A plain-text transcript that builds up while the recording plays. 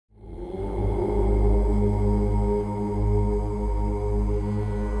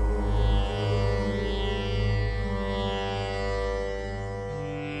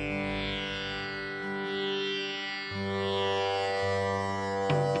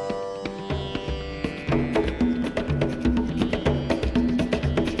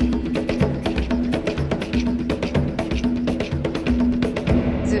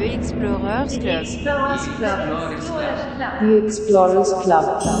Explorers Club. The Explorers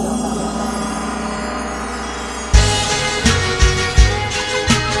Club.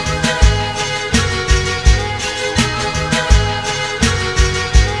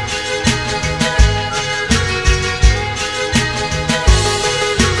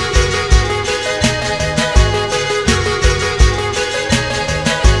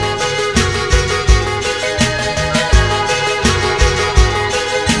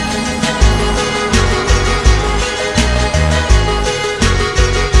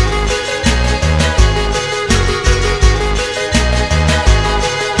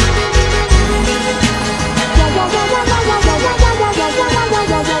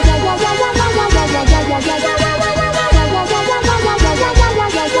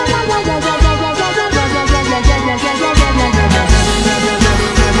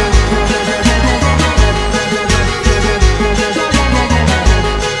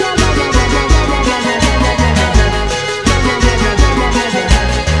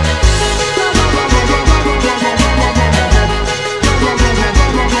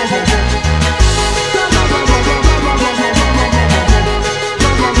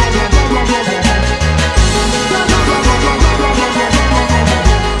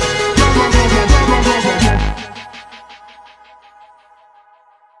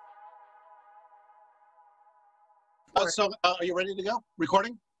 So, are you ready to go?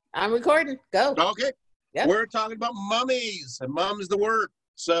 Recording? I'm recording. Go. Okay. Yep. We're talking about mummies, and mum is the word.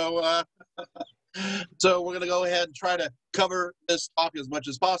 So, so we're going to go ahead and try to cover this talk as much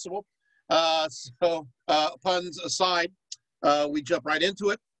as possible. Puns aside, we jump right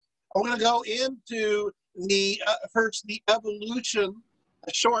into it. We're going to go into the first the evolution,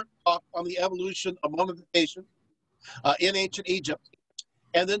 a short talk on the evolution of mummification in ancient Egypt.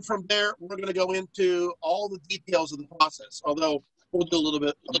 And then from there, we're going to go into all the details of the process, although we'll do a little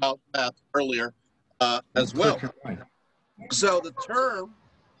bit about that earlier as well. So the term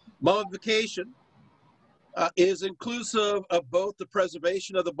mummification is inclusive of both the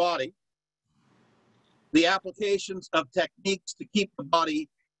preservation of the body, the applications of techniques to keep the body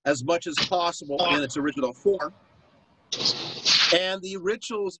as much as possible in its original form, and the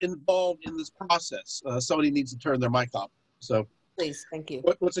rituals involved in this process. Somebody needs to turn their mic off. So. Please, thank you.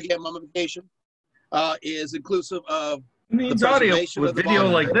 Once again, mummification is inclusive of needs audio with video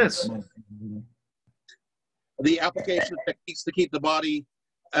body, like this. The application of techniques to keep the body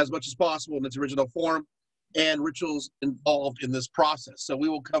as much as possible in its original form, and rituals involved in this process. So we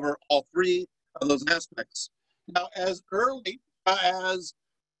will cover all three of those aspects. Now, as early as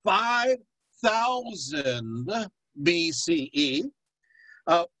 5000 BCE,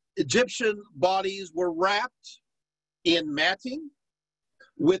 Egyptian bodies were wrapped in matting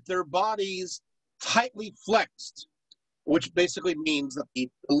with their bodies tightly flexed, which basically means that the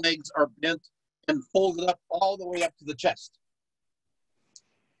legs are bent and folded up all the way up to the chest.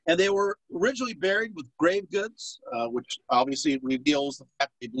 And they were originally buried with grave goods, which obviously reveals the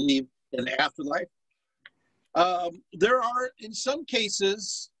fact they believe in the afterlife. There are, in some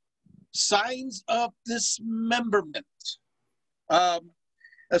cases, signs of dismemberment,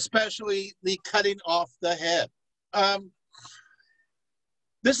 especially the cutting off the head.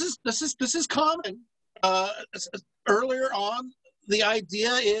 This is common. Earlier on, the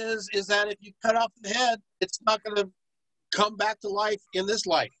idea is that if you cut off the head, it's not going to come back to life in this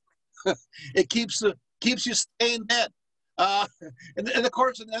life. It keeps you staying dead. And of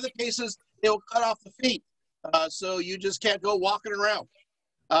course, in other cases, they will cut off the feet, so you just can't go walking around.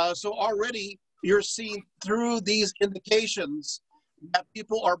 So already you're seeing through these indications that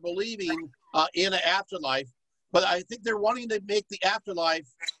people are believing in an afterlife. But I think they're wanting to make the afterlife,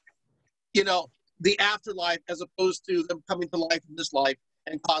 the afterlife, as opposed to them coming to life in this life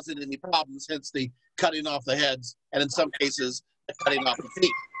and causing any problems, hence the cutting off the heads, and in some cases, the cutting off the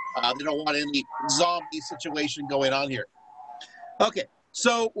feet. They don't want any zombie situation going on here. Okay,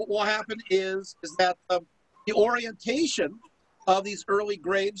 so what will happen is that the orientation of these early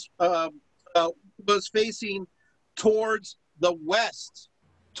graves was facing towards the west,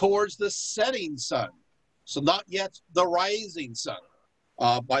 towards the setting sun. So not yet the rising sun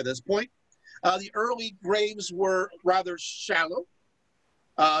by this point. The early graves were rather shallow,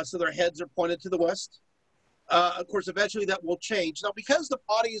 so their heads are pointed to the west. Of course, eventually that will change. Now, because the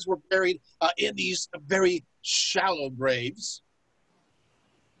bodies were buried in these very shallow graves,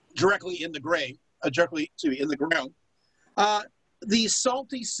 directly in the grave, in the ground, the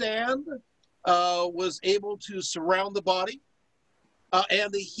salty sand was able to surround the body.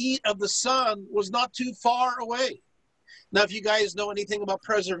 And the heat of the sun was not too far away. Now, if you guys know anything about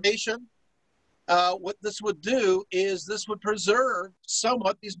preservation, what this would do is this would preserve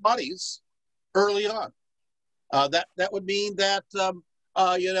somewhat these bodies early on. That would mean that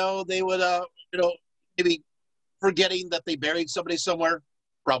they would maybe forgetting that they buried somebody somewhere,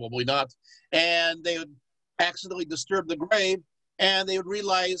 probably not, and they would accidentally disturb the grave, and they would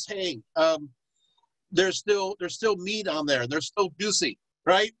realize, hey, there's still meat on there, there's still juicy,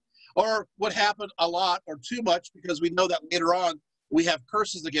 right? Or what happened a lot or too much, because we know that later on we have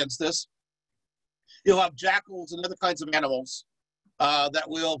curses against this. You'll have jackals and other kinds of animals that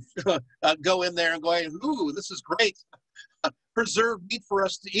will go in there and go, ooh, this is great. Preserved meat for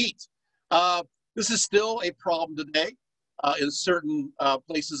us to eat. This is still a problem today in certain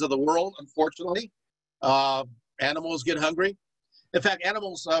places of the world, unfortunately. Animals get hungry. In fact,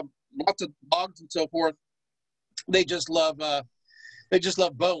 animals, lots of dogs and so forth, they just love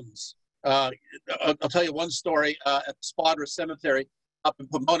bones. I'll tell you one story at the Spadra Cemetery up in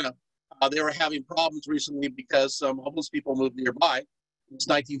Pomona. They were having problems recently because some homeless people moved nearby. It's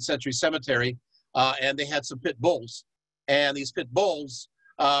 19th century cemetery, and they had some pit bulls. And these pit bulls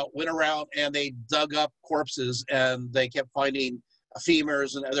went around and they dug up corpses, and they kept finding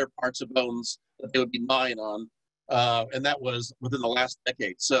femurs and other parts of bones that they would be gnawing on. And that was within the last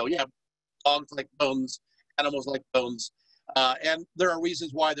decade. So yeah, dogs like bones, animals like bones. And there are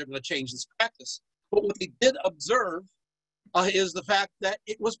reasons why they're going to change this practice. But what they did observe is the fact that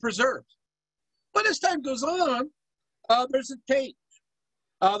it was preserved. But as time goes on, there's a change.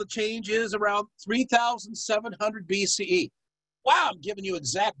 The change is around 3,700 BCE. Wow, I'm giving you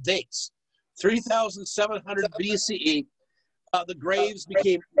exact dates. 3,700 BCE, the graves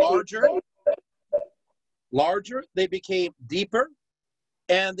became larger, they became deeper,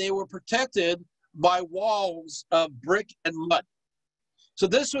 and they were protected by walls of brick and mud. So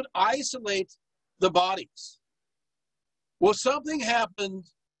this would isolate the bodies. Well, something happened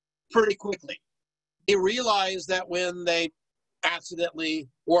pretty quickly. They realized that when they accidentally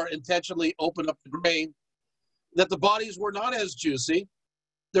or intentionally opened up the grave, that the bodies were not as juicy,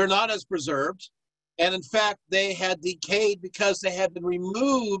 they're not as preserved, and in fact, they had decayed because they had been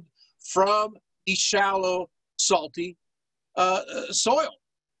removed from the shallow, salty soil.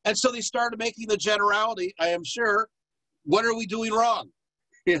 And so they started making the generality, I am sure, what are we doing wrong?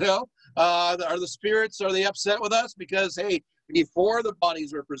 You know, are the spirits, are they upset with us? Because, hey, before the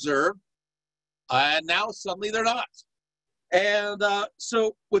bodies were preserved, and now suddenly they're not. And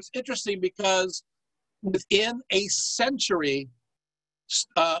so what's interesting, because within a century,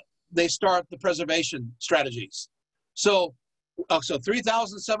 they start the preservation strategies. So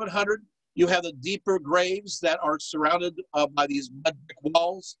 3,700, you have the deeper graves that are surrounded by these mud brick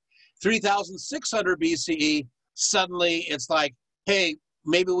walls. 3,600 BCE, suddenly it's like, hey,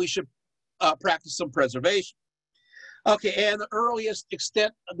 maybe we should practice some preservation. Okay, and the earliest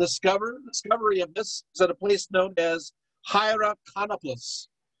extent of discovery of this is at a place known as Hierakonpolis.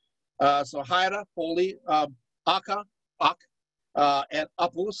 So Hiera, holy, Akka, and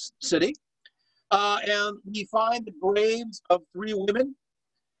Apos city. And we find the graves of 3 women,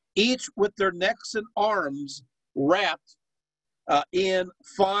 each with their necks and arms wrapped in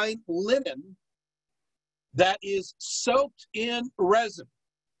fine linen that is soaked in resin.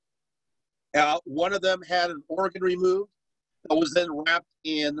 One of them had an organ removed that was then wrapped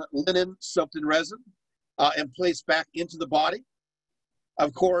in linen soaked in resin and placed back into the body.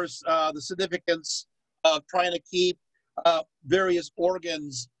 Of course, the significance of trying to keep various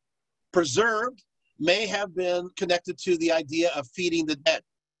organs preserved may have been connected to the idea of feeding the dead.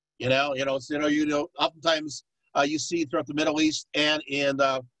 Oftentimes you see throughout the Middle East and in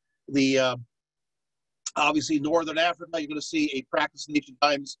the obviously Northern Africa, you're going to see a practice in ancient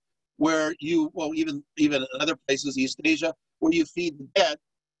times where even in other places, East Asia, where you feed the dead.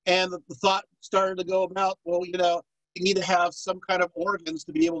 And the thought started to go about, you need to have some kind of organs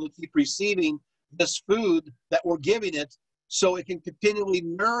to be able to keep receiving this food that we're giving it, so it can continually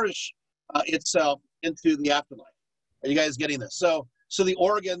nourish itself into the afterlife. Are you guys getting this? So the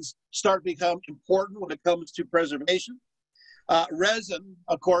organs start to become important when it comes to preservation. Resin,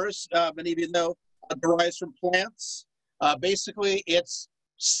 of course, many of you know, derives from plants. Basically, it's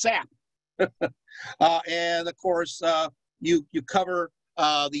sap. And of course, you cover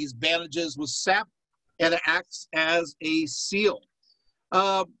these bandages with sap, and it acts as a seal.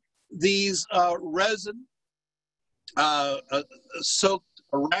 These resin soaked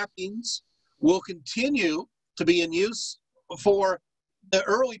wrappings will continue to be in use for the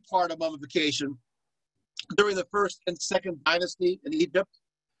early part of mummification during the first and second dynasty in Egypt.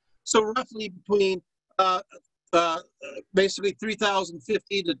 So roughly between basically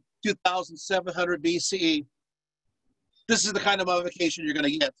 3050 to 2700 BCE, this is the kind of mummification you're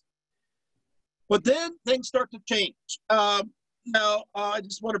going to get. But then things start to change. Now, I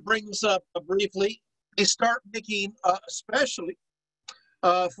just want to bring this up briefly. They start making, especially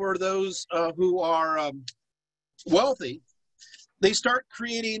for those who are wealthy, they start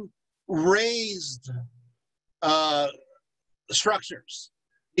creating raised structures.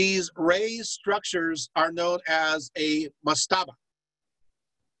 These raised structures are known as a mastaba.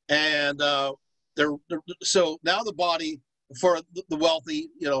 And so now the body for the wealthy,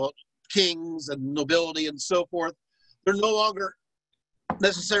 kings and nobility and so forth, they're no longer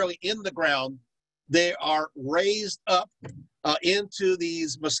necessarily in the ground. They are raised up into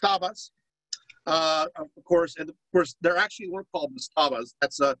these mastabas. Of course, they're actually weren't called mastabas.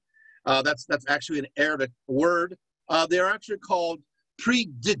 That's actually an Arabic word. They're actually called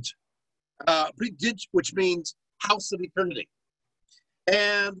predij, which means house of eternity.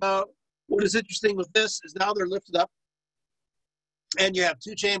 And what is interesting with this is now they're lifted up, and you have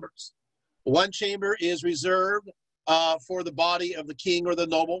two chambers. One chamber is reserved for the body of the king or the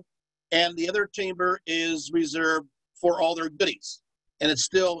noble, and the other chamber is reserved for all their goodies, and it's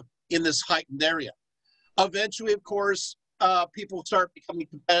still in this heightened area. Eventually, of course, people start becoming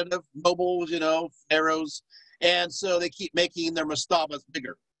competitive, nobles, pharaohs, and so they keep making their mastabas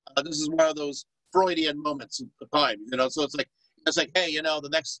bigger. This is one of those Freudian moments of time, so it's like, hey, the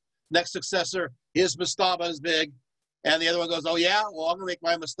next successor, his mastaba is big, and the other one goes, oh yeah, well, I'm gonna make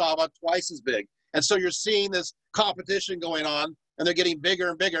my mastaba twice as big. And so you're seeing this competition going on, and they're getting bigger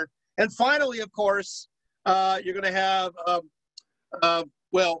and bigger. And finally, of course, you're gonna have,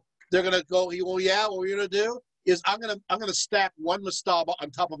 they're gonna go, well, yeah, what we're gonna do is I'm gonna stack one mastaba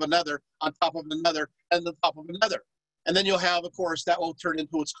on top of another, on top of another, and on top of another. And then you'll have, of course, that will turn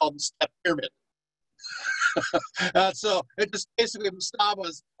into what's called the step pyramid. So it's just basically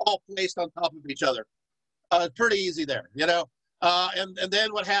mastabas all placed on top of each other. Pretty easy there, and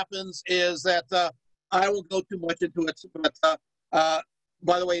then what happens is that I won't go too much into it, but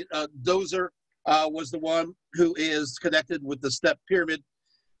by the way, Dozer was the one who is connected with the step pyramid,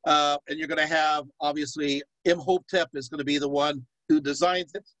 and you're going to have, obviously, Imhotep is going to be the one who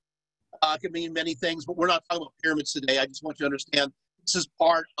designs it. It can mean many things, but we're not talking about pyramids today. I just want you to understand this is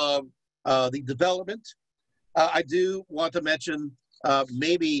part of the development. I do want to mention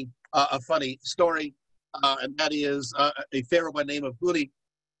maybe a funny story, and that is a pharaoh by the name of Huli.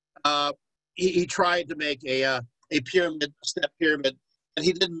 He tried to make a pyramid, a step pyramid, and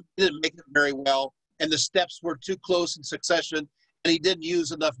he didn't make it very well. And the steps were too close in succession, and he didn't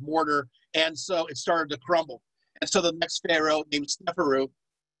use enough mortar, and so it started to crumble. And so the next pharaoh, named Sneferu,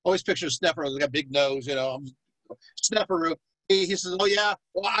 always picture Sneferu, he's got a big nose, Sneferu. He says, "Oh yeah,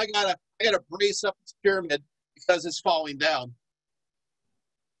 well I gotta brace up this pyramid because it's falling down,"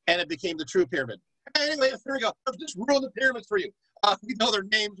 and it became the true pyramid. Anyway, here we go. I've just ruined the pyramids for you. We know their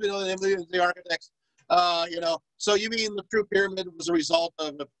names, we know the names of the architects. So you mean the true pyramid was a result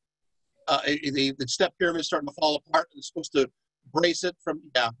of the step pyramid starting to fall apart, and it's supposed to brace it from?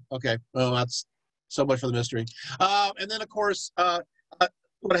 Yeah, okay. Oh, that's so much for the mystery. And then, of course,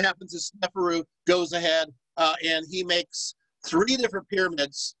 what happens is Sneferu goes ahead and he makes 3 different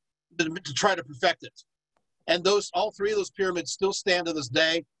pyramids to try to perfect it. And all 3 of those pyramids still stand to this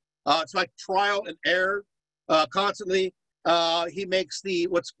day. It's like trial and error constantly. He makes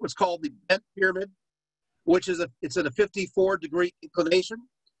what's called the bent pyramid, which is it's at a 54-degree inclination,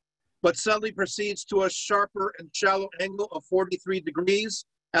 but suddenly proceeds to a sharper and shallow angle of 43 degrees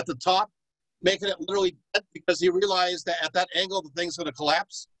at the top, making it literally bent because he realized that at that angle the thing's going to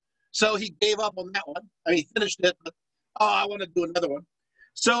collapse. So he gave up on that one. I mean, he finished it, but I want to do another one.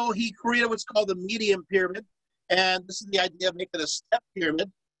 So he created what's called the medium pyramid, and this is the idea of making a step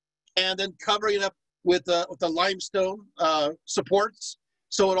pyramid, and then covering it up with the limestone supports,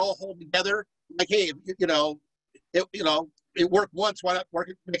 so it all hold together. Like, hey, it worked once, why not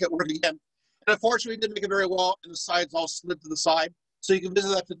make it work again? And unfortunately, it didn't make it very well, and the sides all slid to the side. So you can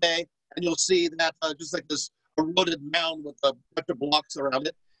visit that today, and you'll see that just like this eroded mound with a bunch of blocks around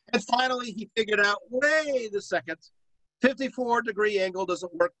it. And finally, he figured out, wait a second, 54-degree angle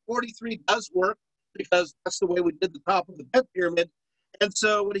doesn't work. 43 does work because that's the way we did the top of the bent pyramid. And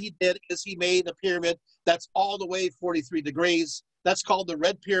so what he did is he made a pyramid that's all the way 43 degrees. That's called the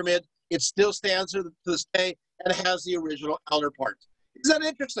red pyramid. It still stands to this day and has the original outer part. Isn't that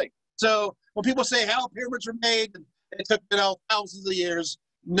interesting? So when people say how pyramids were made, and it took thousands of years,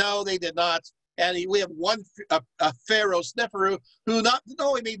 no, they did not. And we have a pharaoh, Sneferu, who not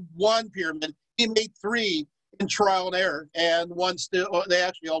only made 1 pyramid, he made 3 in trial and error, and they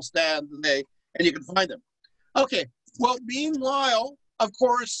actually all stand today, and you can find them. Okay, well, meanwhile, of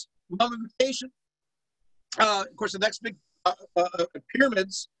course, mummification. Of course, the next big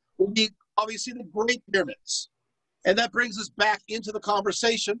pyramids will be obviously the Great Pyramids. And that brings us back into the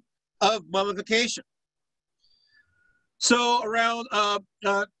conversation of mummification. So around,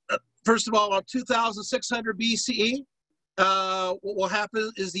 first of all, 2600 BCE, what will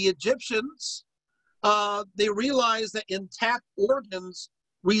happen is the Egyptians, they realize that intact organs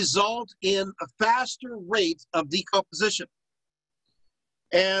result in a faster rate of decomposition.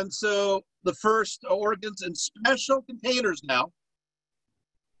 And so the first organs in special containers now,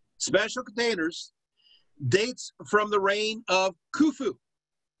 special containers, dates from the reign of Khufu,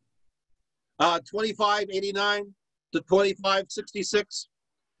 2589 to 2566,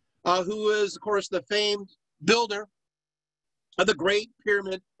 who is, of course, the famed builder of the Great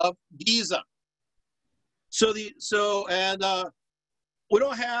Pyramid of Giza. So we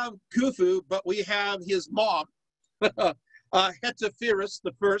don't have Khufu, but we have his mom, Hetepheres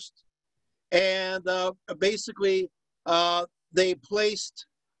the First, and basically they placed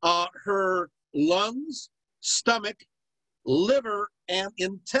her lungs, stomach, liver, and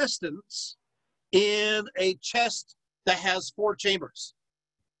intestines in a chest that has 4 chambers.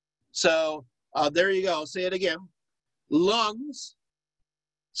 So there you go. Say it again. Lungs,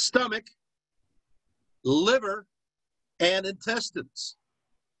 stomach, liver, and intestines.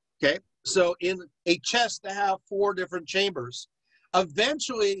 Okay, so in a chest that have 4 different chambers.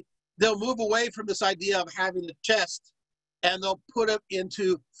 Eventually, they'll move away from this idea of having a chest, and they'll put it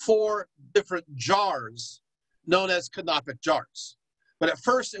into 4 different jars known as canopic jars. But at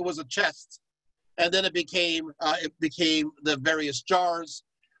first, it was a chest, and then it became the various jars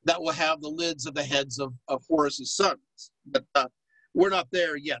that will have the lids of the heads of Horus's sons. But we're not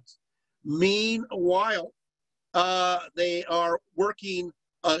there yet. Meanwhile, they are working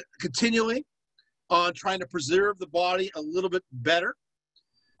continually on trying to preserve the body a little bit better.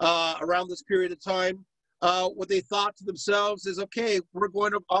 Around this period of time, what they thought to themselves is, okay, we're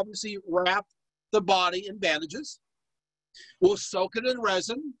going to obviously wrap the body in bandages. We'll soak it in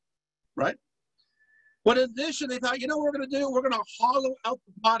resin, right? But in addition, they thought, you know what we're going to do? We're going to hollow out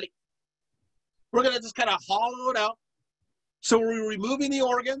the body. We're going to just kind of hollow it out. So we're removing the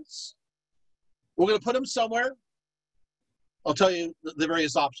organs. We're going to put them somewhere. I'll tell you the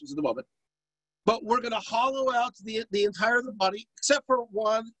various options in a moment. But we're going to hollow out the entire of the body, except for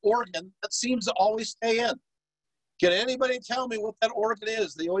one organ that seems to always stay in. Can anybody tell me what that organ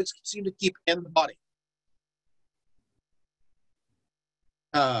is they always seem to keep in the body?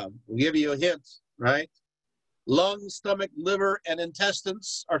 We'll give you a hint, right? Lungs, stomach, liver, and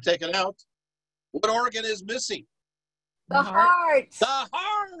intestines are taken out. What organ is missing? The heart. The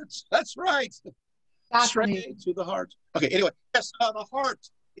heart. That's right. Straight to the heart. Okay, anyway, yes, the heart.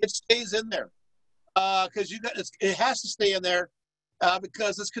 It stays in there. Because it has to stay in there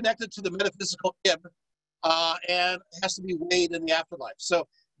because it's connected to the metaphysical ib, and it has to be weighed in the afterlife. So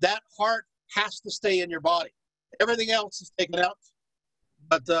that heart has to stay in your body. Everything else is taken out,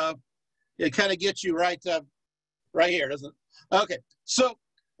 but it kind of gets you right here, doesn't it? Okay, so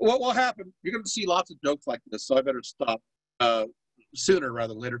what will happen? You're going to see lots of jokes like this, so I better stop sooner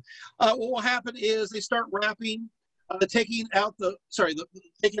rather than later. What will happen is they start wrapping, clearing out the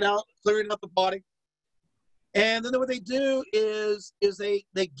body. And then what they do is they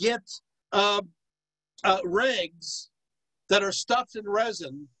get rags that are stuffed in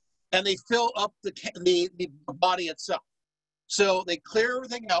resin, and they fill up the body itself. So they clear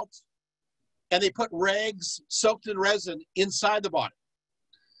everything out, and they put rags soaked in resin inside the body.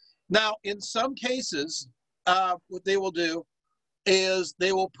 Now, in some cases, what they will do is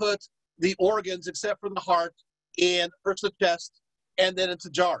they will put the organs, except for the heart, in first the chest and then into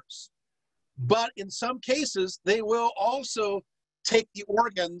jars. But in some cases, they will also take the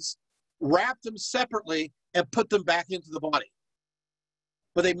organs, wrap them separately, and put them back into the body.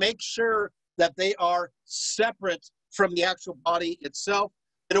 But they make sure that they are separate from the actual body itself.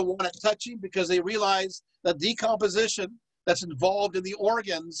 They don't want it touching because they realize that decomposition that's involved in the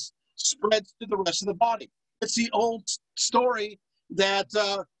organs spreads to the rest of the body. It's the old story that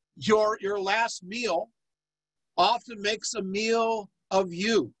your last meal often makes a meal of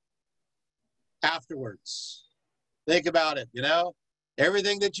you afterwards. Think about it,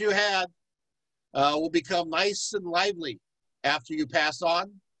 everything that you had will become nice and lively after you pass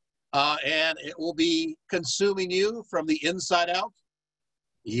on, and it will be consuming you from the inside out.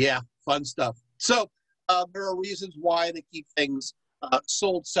 Yeah, fun stuff. So there are reasons why they keep things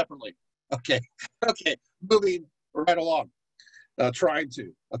sold separately. Okay, moving right along,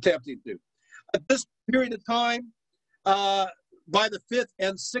 attempting to. At this period of time, by the 5th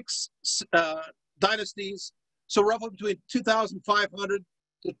and 6th dynasties, so roughly between 2500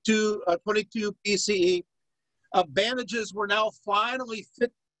 to 22 BCE, bandages were now finally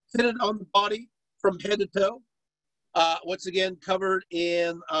fitted on the body from head to toe. once again covered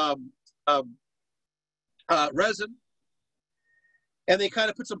in resin, and they kind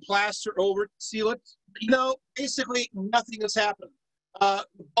of put some plaster over it to seal it. You know, basically nothing has happened. The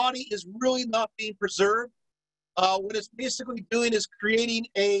body is really not being preserved. What it's basically doing is creating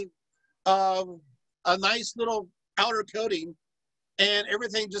a nice little outer coating, and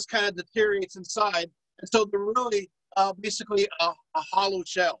everything just kind of deteriorates inside. And so they're really basically a hollow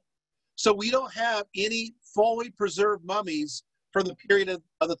shell. So we don't have any fully preserved mummies from the period of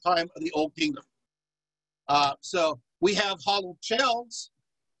the time of the Old Kingdom. So we have hollow shells.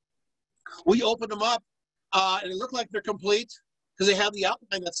 We open them up, and it looked like they're complete because they have the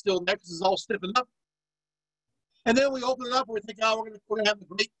outline that's still there because it's all stiffened up. And then we open it up and we think, oh, we're gonna have a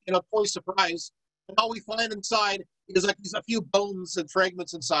great, toy surprise. And all we find inside is like a few bones and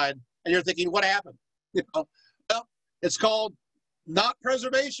fragments inside. And you're thinking, what happened? Well, it's called not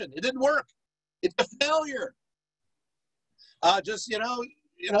preservation. It didn't work. It's a failure. Just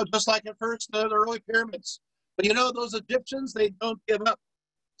like at first the early pyramids. But those Egyptians, they don't give up.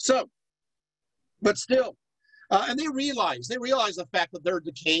 So, but still, and they realize the fact that they're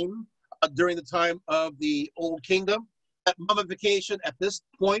decaying during the time of the Old Kingdom. That mummification at this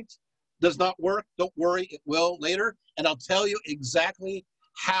point does not work. Don't worry, it will later. And I'll tell you exactly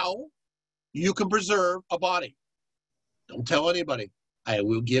how you can preserve a body. Don't tell anybody. I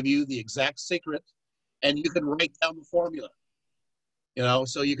will give you the exact secret, and you can write down the formula.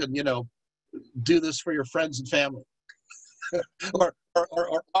 So you can, do this for your friends and family, or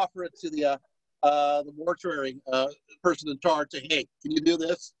offer it to the mortuary person in charge. Say, hey, can you do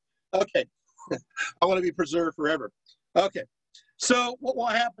this? Okay, I want to be preserved forever. Okay, so what will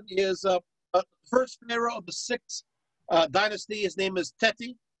happen is first pharaoh of the sixth dynasty. His name is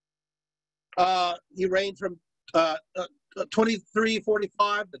Teti. He reigned from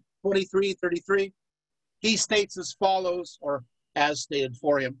 2345 to 2333. He states as follows, or as stated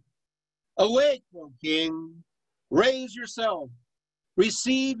for him: "Awake, O king, raise yourself,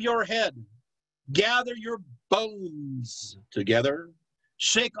 receive your head, gather your bones together,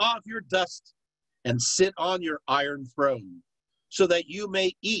 shake off your dust, and sit on your iron throne, so that you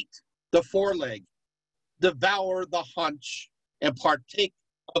may eat the foreleg, devour the haunch, and partake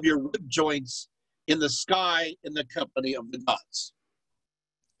of your rib joints in the sky in the company of the gods."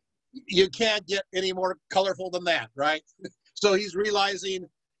 You can't get any more colorful than that, right? So he's realizing,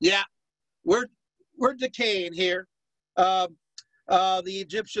 yeah, we're decaying here. The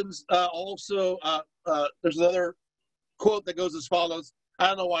Egyptians also, there's another quote that goes as follows. I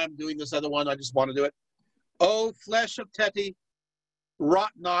don't know why I'm doing this other one. I just want to do it. "O flesh of Teti,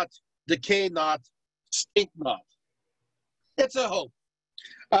 rot not, decay not, stink not." It's a hope,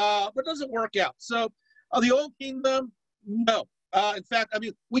 but doesn't work out. So the Old Kingdom, no. In fact,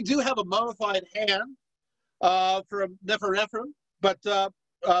 we do have a mummified hand from Neferefrim, but for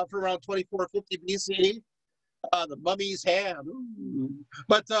around 2450 BCE, the mummy's hand.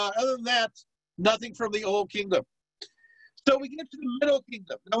 But other than that, nothing from the Old Kingdom. So we get to the Middle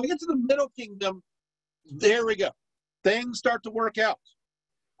Kingdom. Now we get to the Middle Kingdom, there we go. Things start to work out.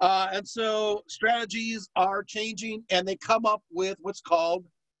 And so strategies are changing, and they come up with what's called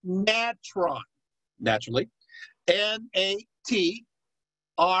natron. Naturally, N-A-T-R-O-N,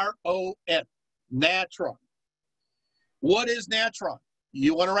 natron. What is natron?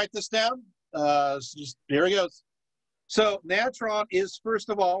 You want to write this down? Here it goes. So natron is, first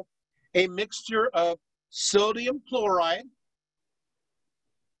of all, a mixture of sodium chloride.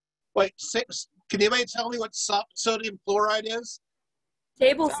 Wait, can anybody tell me what sodium chloride is?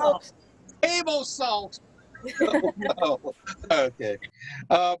 Table salt. Table salt. Oh, no. Okay.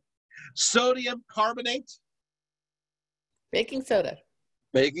 Sodium carbonate. Baking soda.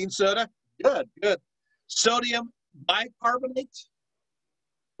 Baking soda. Good, good. Sodium bicarbonate.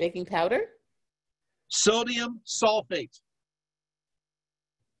 Baking powder. Sodium sulfate.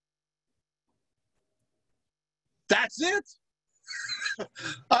 That's it.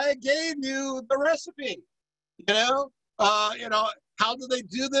 I gave you the recipe. How do they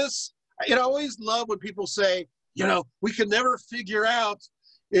do this? I always love when people say, we can never figure out,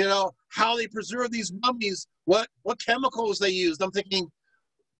 how they preserve these mummies, what chemicals they use. I'm thinking,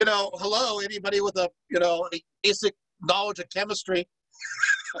 hello, anybody with a basic knowledge of chemistry,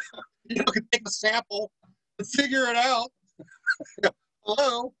 can take a sample and figure it out.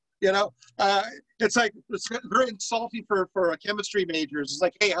 Hello, it's very insulting for chemistry majors. It's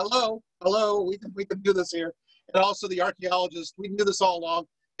like, hey, hello, we can do this here. And also the archaeologists, we knew this all along.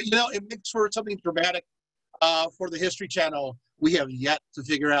 But, it makes for something dramatic for the History Channel. We have yet to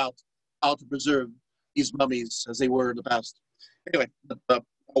figure out how to preserve these mummies as they were in the past. Anyway, oh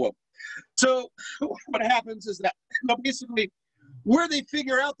well. So what happens is that basically where they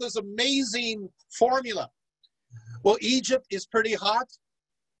figure out this amazing formula. Well, Egypt is pretty hot,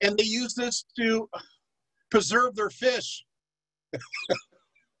 and they use this to preserve their fish.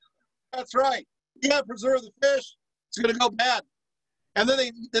 That's right. You got to preserve the fish. It's going to go bad. And then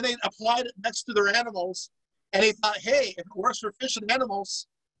they applied it next to their animals, and they thought, hey, if it works for fish and animals,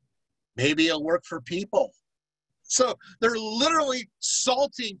 maybe it'll work for people. So they're literally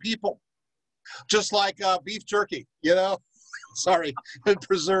salting people, just like beef jerky, you know? Sorry,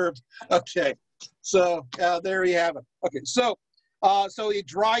 preserved. Okay, so there you have it. Okay, so you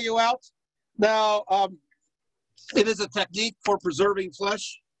dry you out. Now, it is a technique for preserving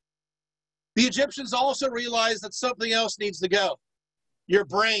flesh. The Egyptians also realized that something else needs to go. Your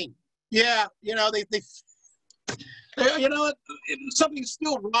brain. Yeah, you know, they you know, something's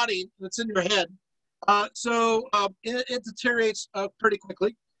still rotting that's in your head. So it deteriorates pretty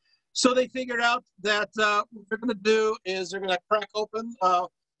quickly. So they figured out that what they're going to do is they're going to crack open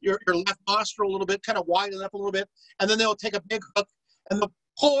your left nostril a little bit, kind of widen it up a little bit, and then they'll take a big hook and they'll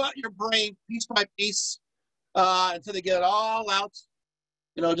pull out your brain piece by piece until they get it all out.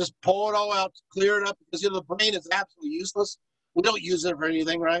 You know, just pull it all out, clear it up, because, you know, the brain is absolutely useless. We don't use it for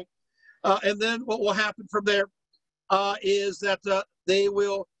anything, right? And then what will happen from there is that they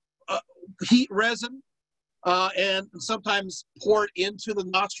will heat resin and sometimes pour it into the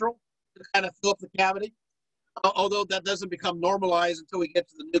nostril to kind of fill up the cavity, although that doesn't become normalized until we get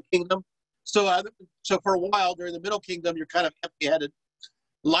to the New Kingdom. So for a while during the Middle Kingdom, you're kind of empty-headed,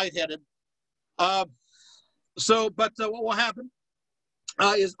 lightheaded. But what will happen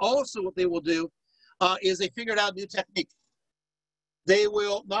is also what they will do is they figured out a new technique. They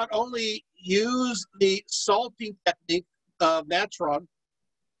will not only use the salting technique of natron,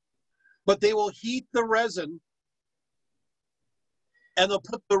 but they will heat the resin, and they'll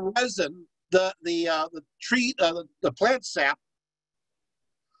put the resin, the plant sap,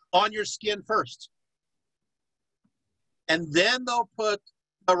 on your skin first, and then they'll put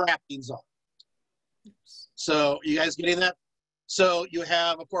the wrappings on. So you guys getting that? So you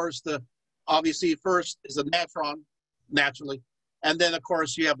have, of course, obviously first is the natron, naturally, and then of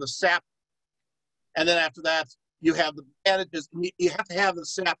course you have the sap, and then after that you have the bandages. You have to have the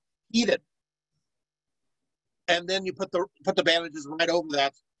sap heated, and then you put the bandages right over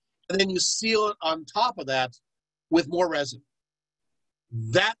that, and then you seal it on top of that with more resin.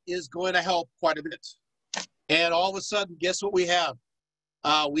 That is going to help quite a bit. And all of a sudden, guess what we have?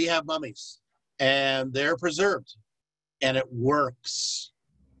 We have mummies, and they're preserved, and it works.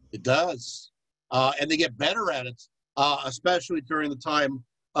 It does, and they get better at it, especially during the time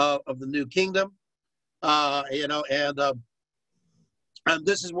of the New Kingdom. You know, and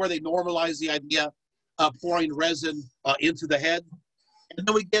this is where they normalize the idea of pouring resin into the head. And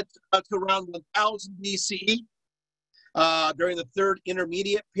then we get to around 1000 BCE during the third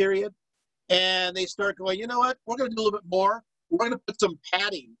intermediate period. And they start going, you know what, we're going to do a little bit more. We're going to put some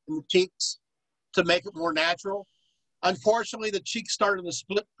padding in the cheeks to make it more natural. Unfortunately, the cheeks started to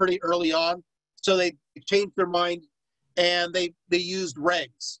split pretty early on. So they changed their mind, and they used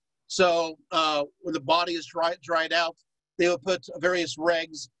regs. So when the body is dried out, they will put various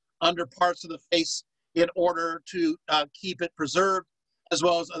regs under parts of the face in order to keep it preserved, as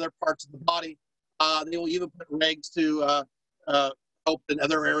well as other parts of the body. They will even put regs to help in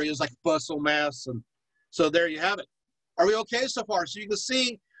other areas like muscle mass. And so there you have it. Are we okay so far? So you can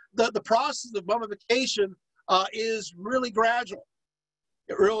see the process of mummification is really gradual.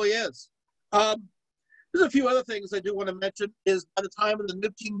 It really is. There's a few other things I do want to mention is by the time of the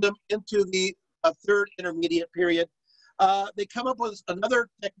New Kingdom into the third intermediate period, they come up with another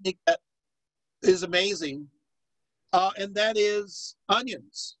technique that is amazing, and that is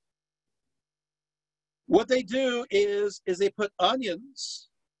onions. What they do is they put onions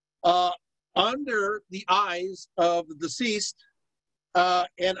under the eyes of the deceased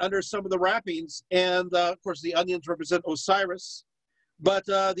and under some of the wrappings, and of course the onions represent Osiris. But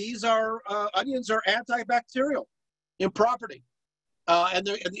these onions are antibacterial in property, and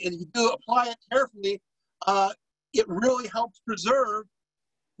you do apply it carefully. It really helps preserve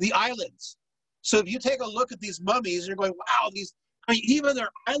the eyelids. So if you take a look at these mummies, you're going, wow, even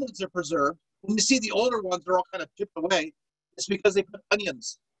their eyelids are preserved. When you see the older ones, they're all kind of chipped away. It's because they put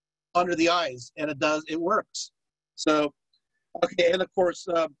onions under the eyes, and it works. So, okay, and of course,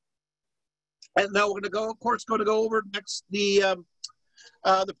 and now we're going to go over next the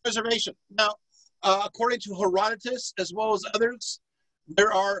preservation. Now, according to Herodotus as well as others,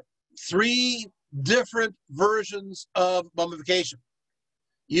 there are 3 different versions of mummification.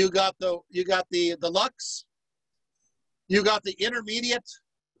 You got the deluxe, you got the intermediate,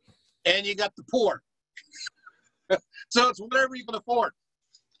 and you got the poor. So it's whatever you can afford.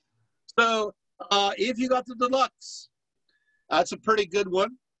 So if you got the deluxe, that's a pretty good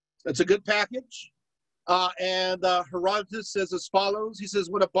one. That's a good package. And Herodotus says as follows. He says,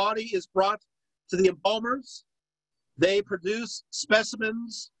 when a body is brought to the embalmers, they produce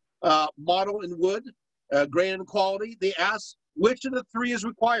specimens, model in wood, grain and quality. They ask which of the three is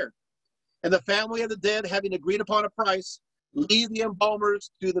required. And the family of the dead, having agreed upon a price, leave the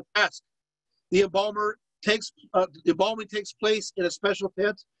embalmers to the task. The embalming takes place in a special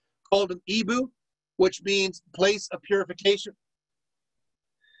pit called an ibu, which means place of purification.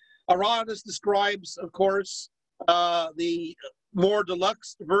 Herodotus describes, of course, the more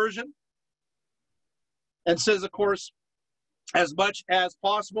deluxe version, and says, of course, as much as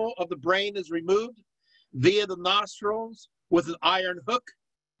possible of the brain is removed via the nostrils with an iron hook,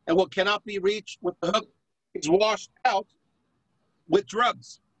 and what cannot be reached with the hook is washed out with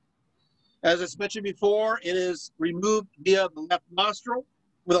drugs. As I mentioned before, it is removed via the left nostril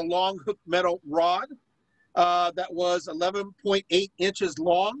with a long hook metal rod that was 11.8 inches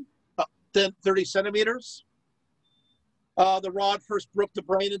long, 30 centimeters. The rod first broke the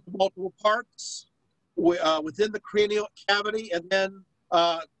brain into multiple parts within the cranial cavity, and then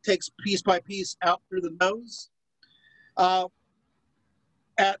takes piece by piece out through the nose.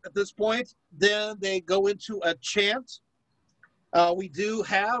 At this point, then they go into a chant. We do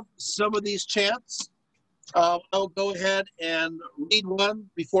have some of these chants. I'll go ahead and read one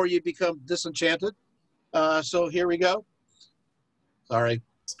before you become disenchanted. So here we go. Sorry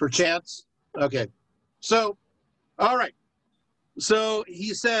for chants. Okay. So, all right. So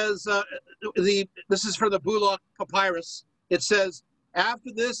he says, this is for the Bullock Papyrus. It says,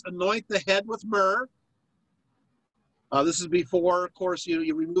 after this, anoint the head with myrrh. This is before, of course, you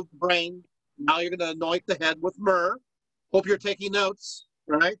remove the brain. Now you're going to anoint the head with myrrh. Hope you're taking notes,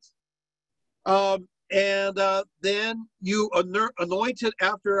 right? And then you anoint it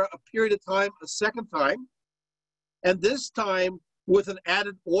after a period of time, a second time. And this time with an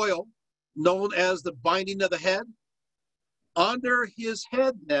added oil known as the binding of the head. Under his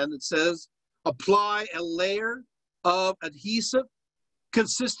head, then, it says, apply a layer of adhesive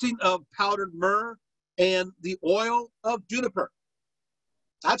consisting of powdered myrrh and the oil of juniper.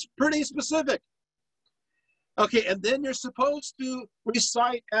 That's pretty specific. Okay, and then you're supposed to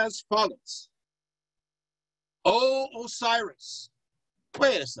recite as follows. O Osiris.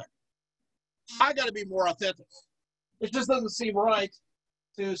 Wait a second. I got to be more authentic. It just doesn't seem right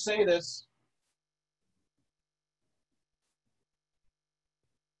to say this.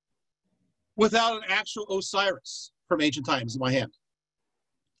 Without an actual Osiris from ancient times in my hand.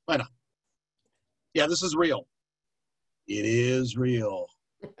 Why not? Yeah, this is real. It is real.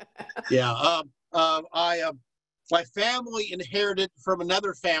 Yeah. My family inherited from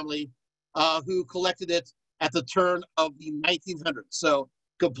another family who collected it at the turn of the 1900s. So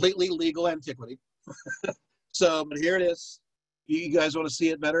completely legal antiquity. So, but here it is. You guys want to see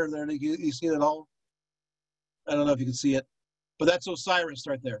it better? There, you see it all? I don't know if you can see it, but that's Osiris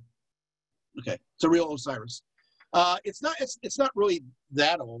right there. Okay, it's a real Osiris. It's not really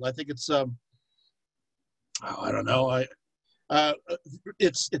that old. I think it's I don't know.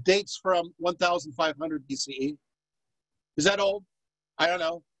 It dates from 1500 BCE. Is that old? I don't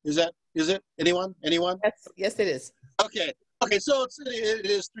know. Is it? Anyone? Yes, it is. Okay. So it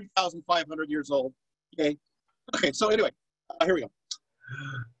is 3,500 years old. Okay. So anyway, here we go.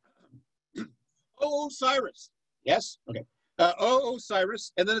 O Osiris. Yes. Okay. O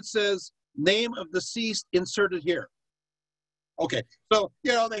Osiris, and then it says name of deceased inserted here. Okay. So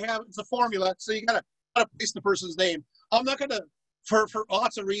they have, it's a formula. So you gotta place the person's name. I'm not gonna, for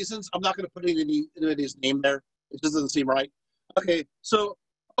lots of reasons, I'm not gonna put anybody's name there. It just doesn't seem right. Okay. So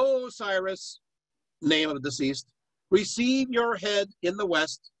O Osiris, name of deceased, receive your head in the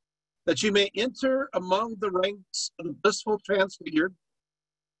west, that you may enter among the ranks of the blissful transfigured.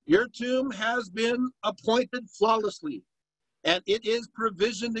 Your tomb has been appointed flawlessly, and it is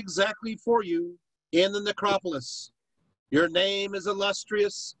provisioned exactly for you in the necropolis. Your name is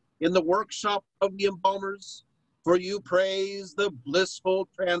illustrious in the workshop of the embalmers, for you praise the blissful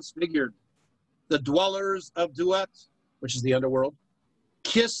transfigured. The dwellers of Duat, which is the underworld,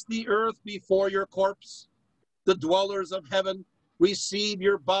 kiss the earth before your corpse. The dwellers of heaven receive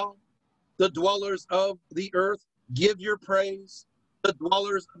your bow. The dwellers of the earth give your praise. The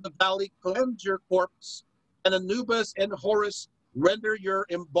dwellers of the valley cleanse your corpse. And Anubis and Horus render your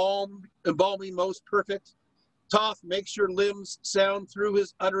embalming most perfect. Thoth makes your limbs sound through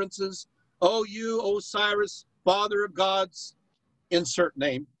his utterances. O you, Osiris, father of gods, insert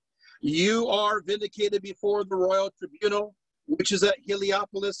name. You are vindicated before the royal tribunal, which is at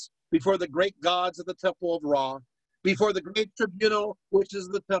Heliopolis, before the great gods of the temple of Ra, before the great tribunal, which is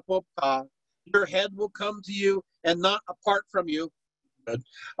the temple of Ka. Your head will come to you and not apart from you.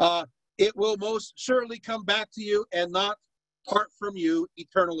 It will most surely come back to you and not part from you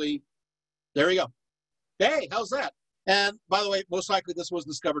eternally. There you go. Hey, how's that? And by the way, most likely this was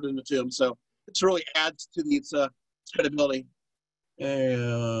discovered in the tomb, so this really adds to its credibility.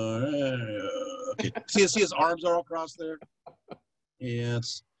 Okay. See his arms are all across there? Yeah,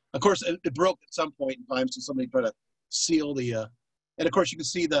 of course, it broke at some point in time, so somebody tried to seal the, and of course you can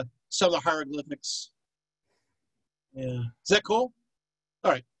see some of the hieroglyphics. Yeah. Is that cool?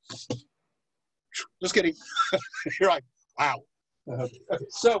 All right. Just kidding. You're like, wow. Okay.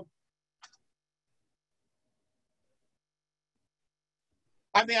 So,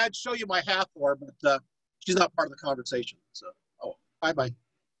 I mean, I'd show you my Hathor, but she's not part of the conversation. So, oh, bye-bye.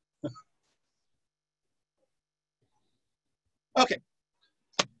 Okay.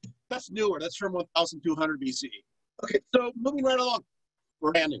 That's newer. That's from 1200 BCE. Okay, so moving right along.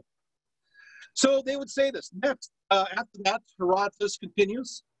 We're ending. So they would say this. Next, after that, Herodotus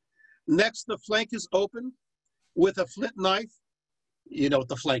continues. Next, the flank is open with a flint knife. You know what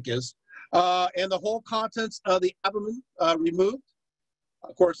the flank is. And the whole contents of the abdomen removed.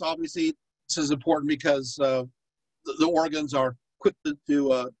 Of course, obviously, this is important because the organs are quick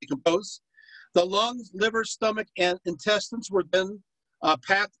to decompose. The lungs, liver, stomach, and intestines were then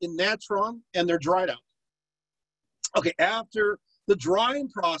packed in natron, and they're dried out. Okay, after the drying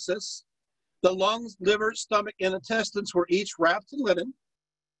process, the lungs, liver, stomach, and intestines were each wrapped in linen.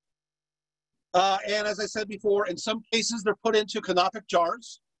 And as I said before, in some cases, they're put into canopic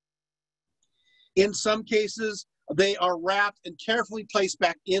jars. In some cases, they are wrapped and carefully placed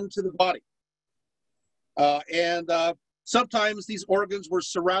back into the body. Sometimes these organs were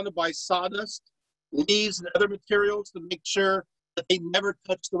surrounded by sawdust, leaves, and other materials to make sure that they never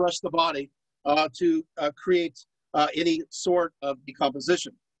touch the rest of the body to create any sort of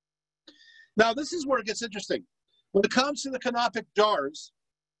decomposition. Now, this is where it gets interesting. When it comes to the canopic jars,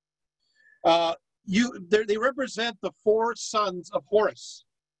 they represent the four sons of Horus: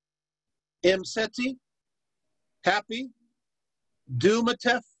 Imseti, Hapi,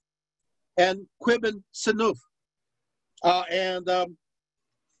 Dumatef, and Quiben Sinuf. And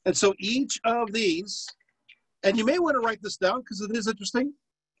so each of these, and you may want to write this down because it is interesting.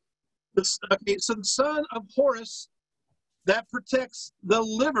 Okay, so the son of Horus that protects the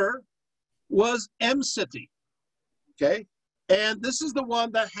liver was Imseti. Okay, and this is the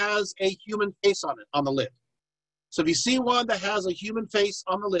one that has a human face on it, on the lid. So if you see one that has a human face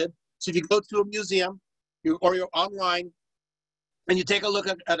on the lid, so if you go to a museum or you're online and you take a look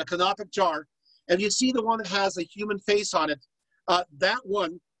at a canopic jar, and you see the one that has a human face on it, that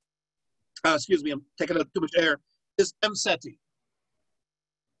one, excuse me, I'm taking up too much air, is Imseti.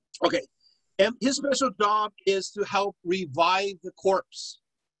 Okay, and his special job is to help revive the corpse,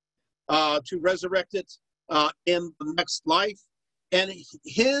 to resurrect it in the next life. And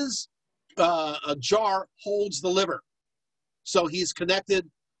his jar holds the liver. So he's connected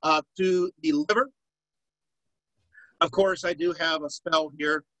to the liver. Of course, I do have a spell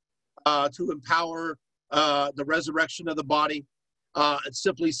here to empower the resurrection of the body. It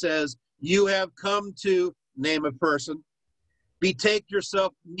simply says, you have come to name a person. Betake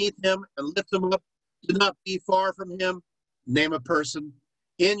yourself, meet him, and lift him up. Do not be far from him. Name a person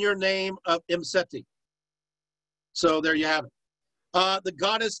in your name of Imseti. So there you have it. The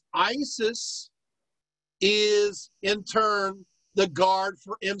goddess Isis is, in turn, the guard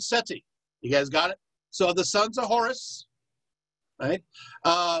for Imseti. You guys got it? So the sons of Horus, right?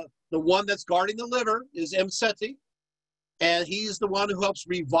 The one that's guarding the liver is Imseti, and he's the one who helps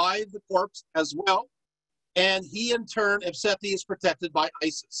revive the corpse as well. And he, in turn, Imseti, is protected by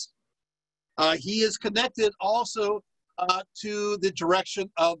Isis. He is connected also to the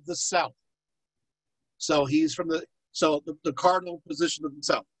direction of the south. So he's from the cardinal position of the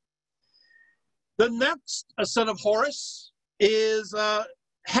south. The next son of Horus is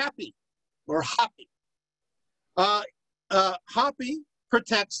Hapi, or Hapi. Hapi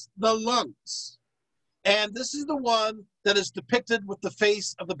protects the lungs. And this is the one that is depicted with the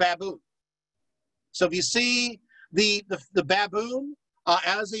face of the baboon. So if you see the baboon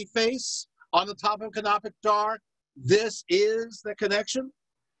as a face on the top of a canopic jar, this is the connection.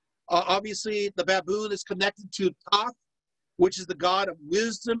 Obviously, the baboon is connected to Thoth, which is the god of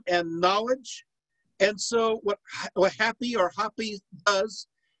wisdom and knowledge. And so what Hapi or Hapi does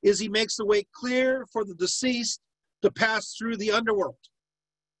is he makes the way clear for the deceased to pass through the underworld.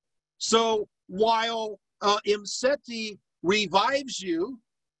 So while Imseti revives you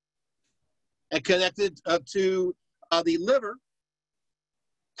and connected to the liver,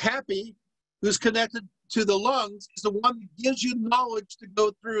 Happy, who's connected to the lungs, is the one that gives you knowledge to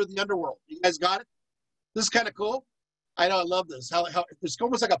go through the underworld. You guys got it? This is kind of cool. I know, I love this. How there's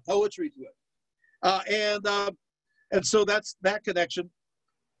almost like a poetry to it. And so that's that connection.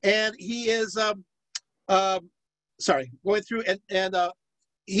 And he is, going through, and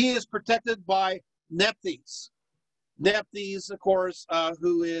he is protected by Nephthys. Nephthys, of course,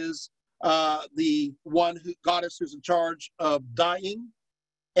 who is the goddess who's in charge of dying.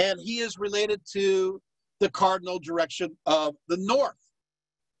 And he is related to the cardinal direction of the north.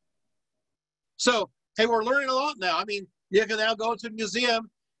 So, hey, we're learning a lot now. I mean, you can now go to a museum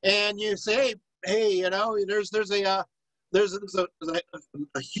and you say, hey, you know, there's a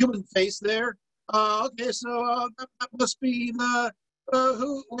human face there. Okay, so that must be the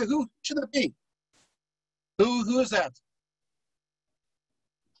who should that be? Who is that?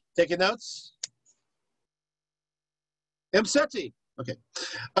 Taking notes? Mseti. Okay.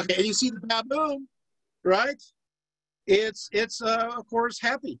 Okay, and you see the baboon, right? It's of course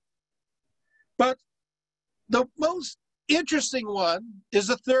happy. But the most interesting one is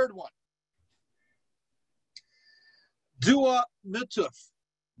the third one. Dua Mutuf.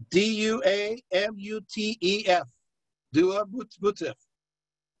 D-U-A-M-U-T-E-F. Dua Mutuf.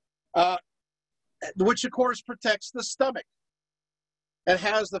 Which of course protects the stomach and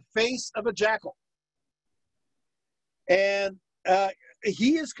has the face of a jackal. And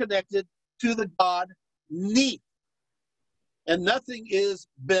he is connected to the god Neith. And nothing is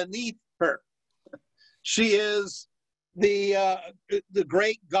beneath her. She is the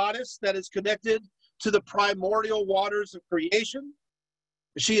great goddess that is connected to the primordial waters of creation.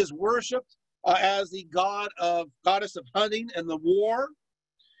 She is worshipped as the goddess of hunting and the war.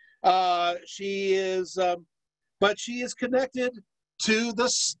 She is, but she is connected to the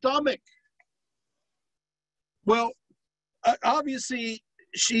stomach. Well, obviously,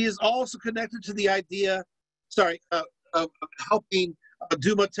 she is also connected to the idea, of helping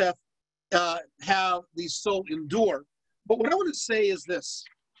Dumatef have the soul endure. But what I want to say is this.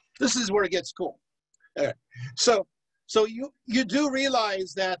 This is where it gets cool. Right. So you do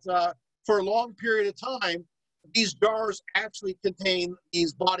realize that for a long period of time, these jars actually contain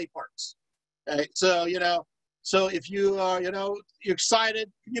these body parts. Okay? So, you know, so if you are, you're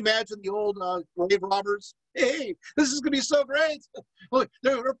excited, can you imagine the old grave robbers? Hey, this is going to be so great. Look,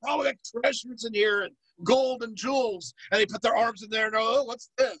 there are probably like treasures in here and gold and jewels. And they put their arms in there and, oh, what's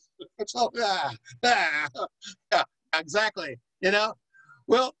this? It's all, yeah, exactly. You know?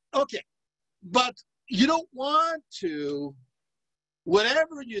 Well, okay. But you don't want to,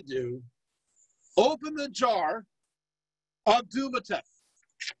 whatever you do, open the jar of Dumatef.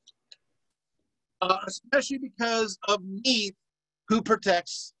 Especially because of Neith, who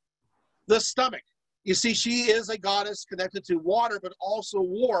protects the stomach. You see, she is a goddess connected to water, but also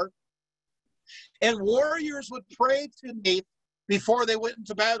war. And warriors would pray to Neith before they went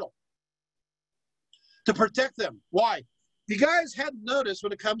into battle to protect them. Why? You guys hadn't noticed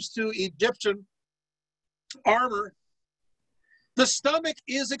when it comes to Egyptian armor, the stomach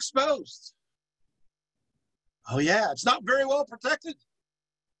is exposed. Oh yeah, it's not very well protected.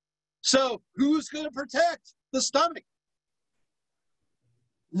 So who's going to protect the stomach?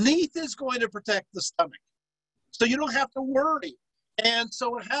 Neith is going to protect the stomach. So you don't have to worry. And so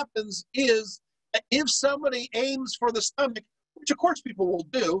what happens is that if somebody aims for the stomach, which of course people will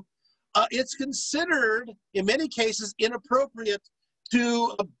do, it's considered in many cases inappropriate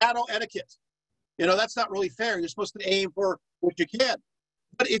to a battle etiquette. You know, that's not really fair. You're supposed to aim for what you can.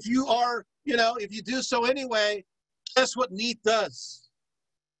 But if you are, if you do so anyway, guess what Neith does?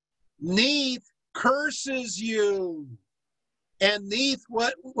 Neith curses you. And Neith,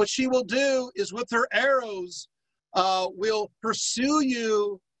 what she will do is with her arrows, will pursue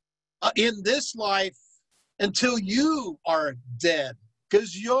you in this life until you are dead,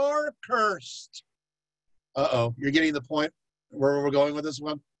 because you're cursed. Uh-oh, you're getting the point where we're going with this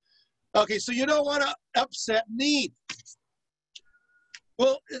one? Okay, so you don't want to upset Neith.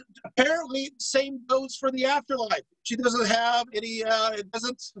 Well, apparently, same goes for the afterlife. She doesn't have any,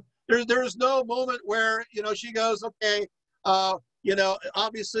 there's no moment where, she goes, okay,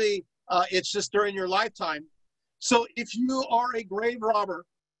 obviously, it's just during your lifetime. So if you are a grave robber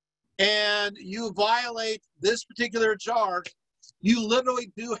and you violate this particular jar, you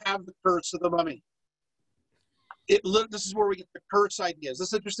literally do have the curse of the mummy. This is where we get the curse idea. Is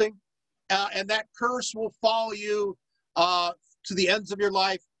this interesting? And that curse will follow you to the ends of your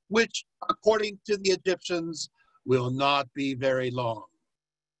life, which, according to the Egyptians, will not be very long.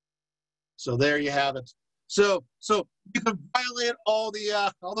 So there you have it. So you can violate all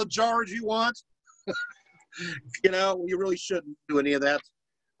the jars you want. You really shouldn't do any of that.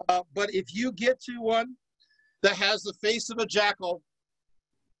 But if you get to one that has the face of a jackal,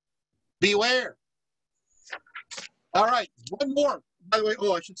 beware. All right, one more. By the way,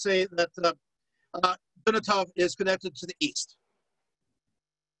 I should say that Dunatov is connected to the east.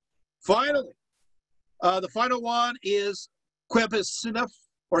 Finally, the final one is Quebhssenuf,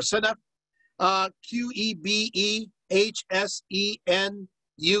 or Senef, Qebehsenuf.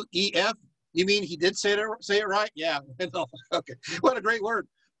 You mean he did say it right? Yeah. Okay. What a great word.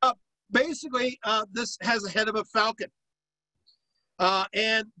 Basically, this has a head of a falcon.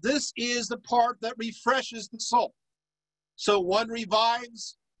 And this is the part that refreshes the soul. So one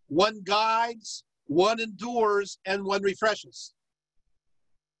revives, one guides, one endures, and one refreshes.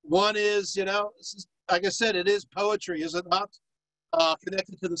 One is, like I said, it is poetry, is it not?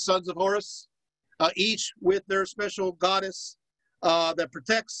 Connected to the sons of Horus, each with their special goddess that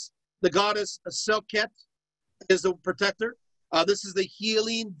protects. The goddess Selket is the protector. This is the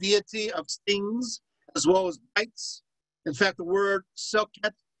healing deity of stings as well as bites. In fact, the word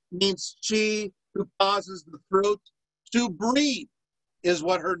Selket means she who causes the throat to breathe, is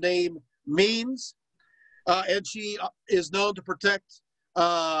what her name means. And she is known to protect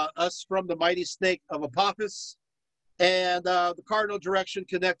us from the mighty snake of Apophis. And the cardinal direction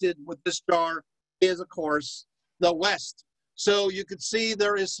connected with this jar is, of course, the west. So you can see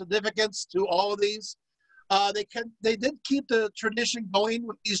there is significance to all of these. They did keep the tradition going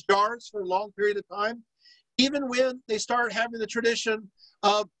with these jars for a long period of time, even when they started having the tradition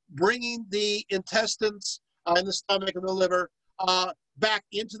of bringing the intestines and the stomach and the liver back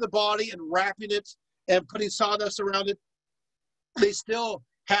into the body and wrapping it and putting sawdust around it. They still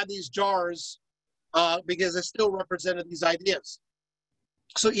had these jars because it still represented these ideas.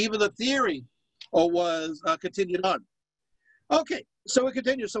 So even the theory was continued on. Okay, so we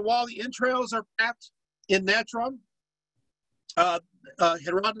continue. So while the entrails are wrapped in natron,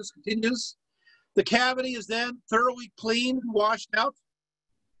 Herodotus continues. The cavity is then thoroughly cleaned and washed out,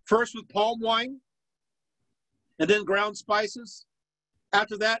 first with palm wine and then ground spices.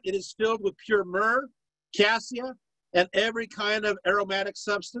 After that, it is filled with pure myrrh, cassia, and every kind of aromatic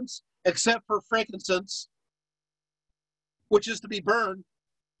substance, except for frankincense, which is to be burned,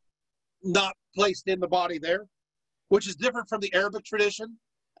 not placed in the body there, which is different from the Arabic tradition,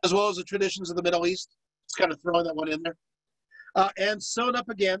 as well as the traditions of the Middle East. Just kind of throwing that one in there. And sewn up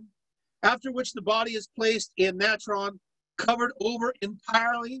again, after which the body is placed in natron, covered over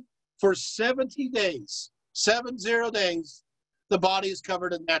entirely for 70 days. 70 days, the body is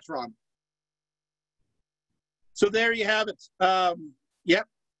covered in natron. So there you have it. Yep.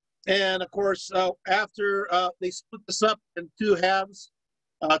 And of course, after they split this up in two halves,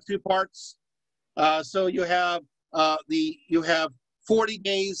 two parts. So you have 40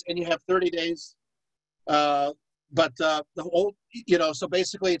 days and you have 30 days. But the whole, so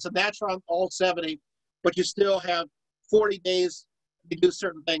basically it's a natron all 70, but you still have 40 days to do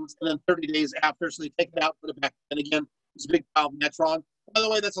certain things, and then 30 days after. So they take it out, put it back in again. It's a big pile of natron. By the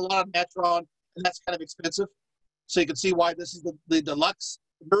way, that's a lot of natron, and that's kind of expensive. So you can see why this is the deluxe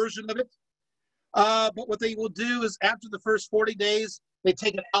version of it. But what they will do is after the first 40 days, they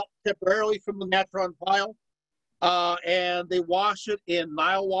take it out temporarily from the natron pile, and they wash it in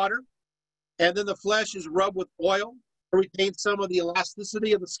Nile water. And then the flesh is rubbed with oil to retain some of the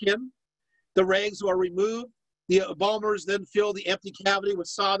elasticity of the skin. The rags are removed. The embalmers then fill the empty cavity with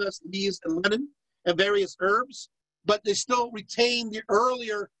sawdust, leaves, and linen, and various herbs. But they still retain the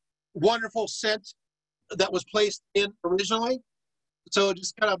earlier wonderful scent that was placed in originally. So it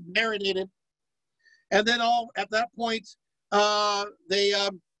just kind of marinated. And then at that point, they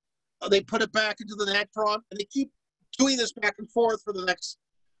put it back into the natron, and they keep doing this back and forth for the next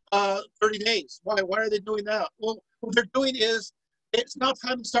 30 days. Why are they doing that? Well, what they're doing is it's now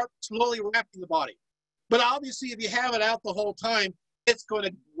time to start slowly wrapping the body. But obviously, if you have it out the whole time, it's going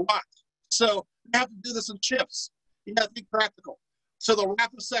to rot. So you have to do this in shifts. You have to be practical. So they'll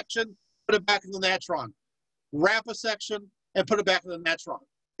wrap a section, put it back in the natron. Wrap a section, and put it back in the natron.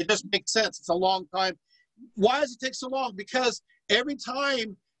 It just makes sense. It's a long time. Why does it take so long? Because every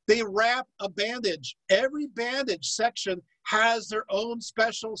time they wrap a bandage, every bandage section has their own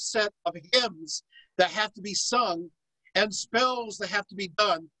special set of hymns that have to be sung and spells that have to be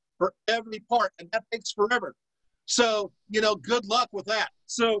done for every part, and that takes forever. So, good luck with that.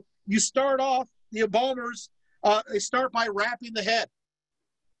 So you start off, the embalmers, they start by wrapping the head,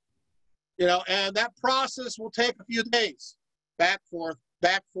 and that process will take a few days, back, forth,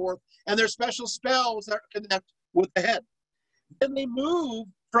 and there's special spells that connect with the head. Then they move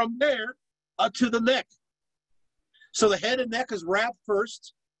from there to the neck. So the head and neck is wrapped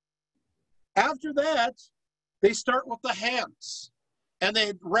first. After that, they start with the hands. and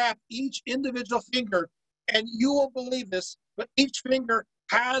they wrap each individual finger, and you won't believe this, but each finger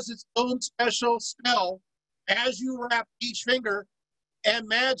has its own special spell as you wrap each finger and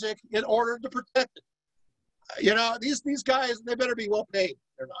magic in order to protect it. You know, these guys, they better be well paid.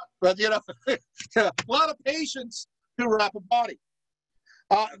 They're not, but you know, a lot of patience to wrap a body.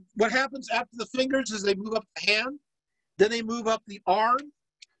 What happens after the fingers is they move up the hand, then they move up the arm,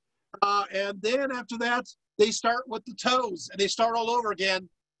 and then after that, they start with the toes, and they start all over again,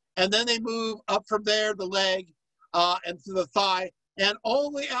 and then they move up from there, the leg, and to the thigh, and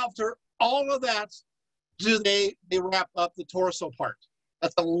only after all of that do they wrap up the torso part.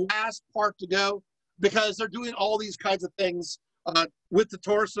 That's the last part to go, because they're doing all these kinds of things with the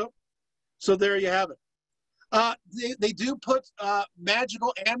torso. So there you have it. They do put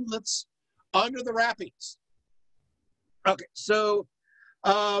magical amulets under the wrappings. Okay, so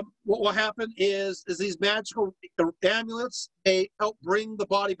what will happen is these magical amulets, they help bring the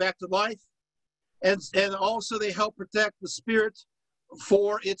body back to life, and also they help protect the spirit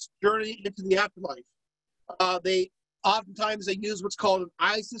for its journey into the afterlife. Oftentimes they use what's called an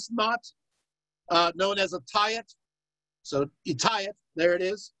Isis knot, known as a tie-it. So you tie it, there it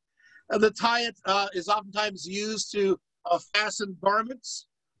is. The tie-it is oftentimes used to fasten garments,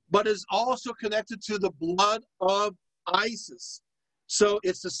 but is also connected to the blood of Isis. So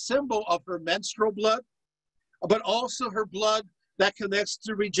it's a symbol of her menstrual blood, but also her blood that connects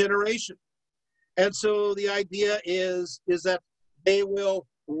to regeneration. And so the idea is that they will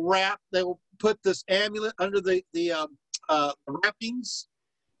put this amulet under the wrappings,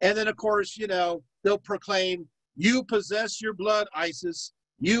 and then of course, you know, they'll proclaim, "You possess your blood, Isis.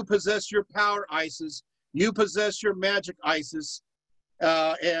 You possess your power, Isis. You possess your magic, Isis."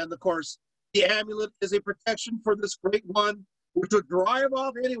 And of course, the amulet is a protection for this great one, which would drive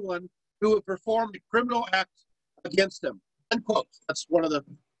off anyone who would perform a criminal act against them. End quote. That's one of the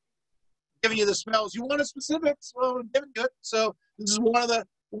giving you the spells. You want a specifics? Well, I'm giving you it. So this is one of the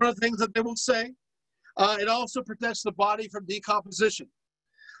things that they will say. It also protects the body from decomposition.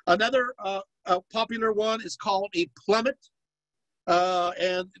 Another popular one is called a plummet,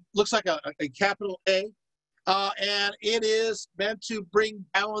 and it looks like a capital A, and it is meant to bring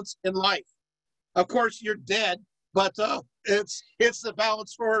balance in life. Of course, you're dead, but it's the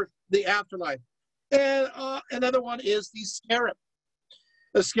balance for the afterlife. And another one is the scarab.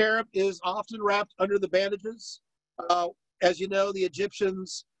 The scarab is often wrapped under the bandages. As you know, the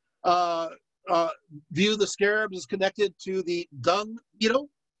Egyptians view the scarab as connected to the dung beetle.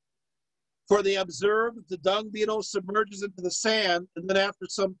 For they observe that the dung beetle submerges into the sand, and then after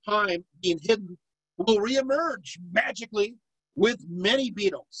some time being hidden, will reemerge magically with many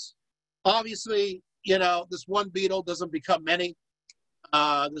beetles. Obviously, you know, this one beetle doesn't become many.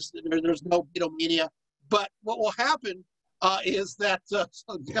 There's no beetle mania. But what will happen is that, so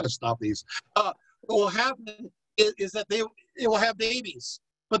you got to stop these. What will happen is that it will have babies,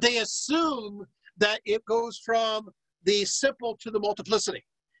 but they assume that it goes from the simple to the multiplicity.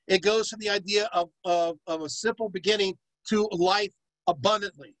 It goes from the idea of a simple beginning to life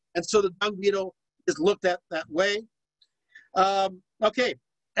abundantly. And so the dung beetle is looked at that way. Okay,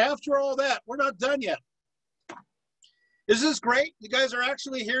 after all that, we're not done yet. Is this great? You guys are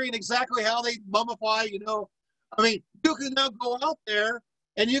actually hearing exactly how they mummify, you know. I mean, you can now go out there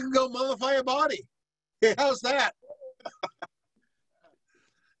and you can go mummify a body. Hey, how's that?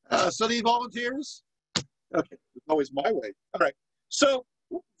 So any volunteers? Okay, it's always my way. All right. So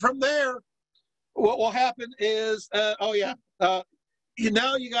from there, what will happen is, you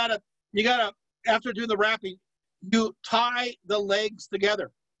gotta, after doing the wrapping, you tie the legs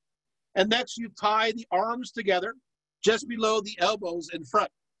together. And next you tie the arms together just below the elbows in front.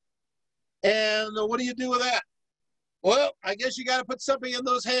 And what do you do with that? Well, I guess you got to put something in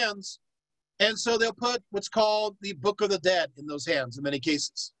those hands. And so they'll put what's called the Book of the Dead in those hands in many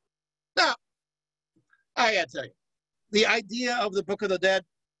cases. Now, I got to tell you, the idea of the Book of the Dead,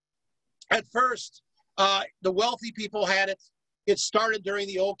 at first, the wealthy people had it. It started during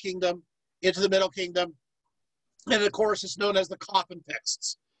the Old Kingdom into the Middle Kingdom. And of course, it's known as the coffin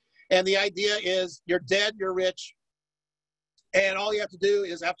texts. And the idea is you're dead, you're rich. And all you have to do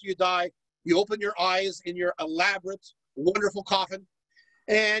is after you die, you open your eyes in your elaborate, wonderful coffin,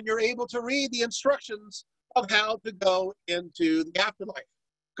 and you're able to read the instructions of how to go into the afterlife,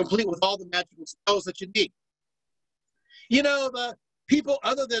 complete with all the magical spells that you need. You know, the people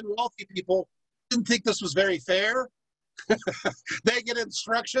other than wealthy people didn't think this was very fair. They get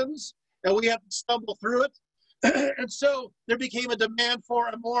instructions, and we have to stumble through it. And so there became a demand for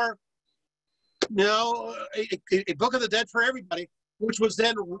a more, a Book of the Dead for everybody, which was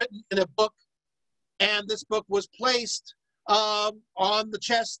then written in a book. And this book was placed on the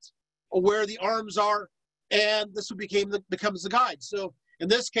chest where the arms are, and this becomes the guide. So in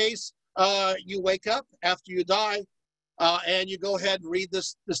this case, you wake up after you die, and you go ahead and read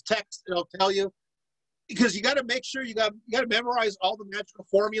this text. It'll tell you, because you got to make sure you got to memorize all the magical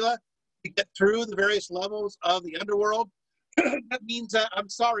formula to get through the various levels of the underworld. That means that, I'm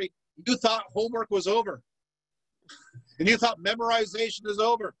sorry, you thought homework was over, and you thought memorization is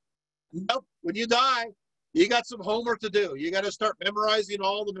over. Nope. When you die, you got some homework to do. You got to start memorizing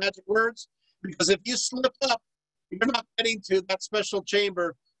all the magic words, because if you slip up, you're not getting to that special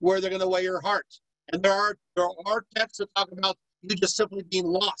chamber where they're going to weigh your heart. And there are texts that talk about you just simply being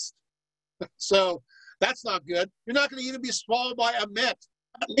lost. So that's not good. You're not going to even be swallowed by a met.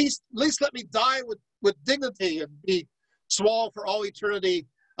 At least let me die with dignity and be swallowed for all eternity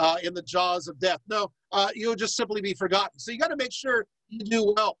in the jaws of death. No, you'll just simply be forgotten. So you got to make sure you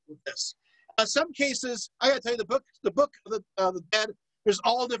do well with this. Some cases, I got to tell you, the book of the dead, there's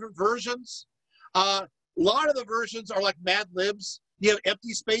all different versions. A lot of the versions are like Mad Libs. You have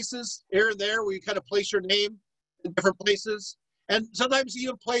empty spaces here and there where you kind of place your name in different places. And sometimes you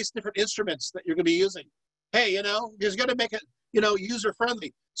even place different instruments that you're going to be using. Hey, you got to make it,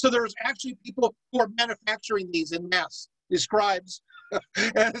 user-friendly. So there's actually people who are manufacturing these in mass, these scribes,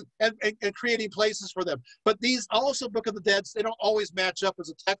 and creating places for them. But these also Book of the Dead, they don't always match up as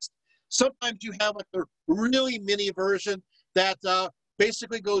a text. Sometimes you have like a really mini version that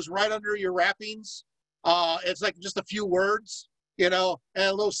basically goes right under your wrappings. It's like just a few words, and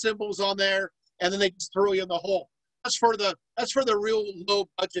little symbols on there, and then they just throw you in the hole. That's for the real low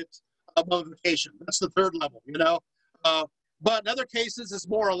budget mummification. That's the third level, But in other cases, it's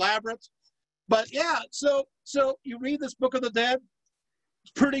more elaborate. But yeah, so you read this Book of the Dead.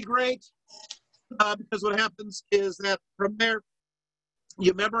 It's pretty great because what happens is that from there,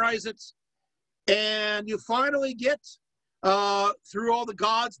 you memorize it, and you finally get through all the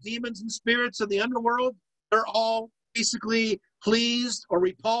gods, demons, and spirits of the underworld. They're all basically pleased or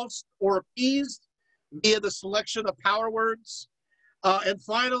repulsed or appeased via the selection of power words. And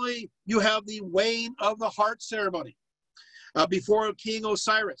finally, you have the weighing of the heart ceremony before King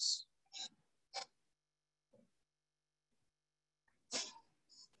Osiris.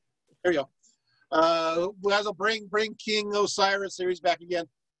 There you go. As I'll bring King Osiris series back again.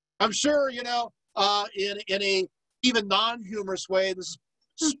 I'm sure, in a even non-humorous way, this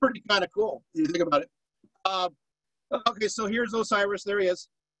is pretty kind of cool when you think about it. Okay, so here's Osiris. There he is.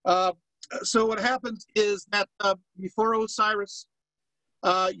 So what happens is that before Osiris,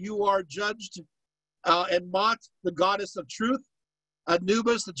 you are judged and mocked. The goddess of truth,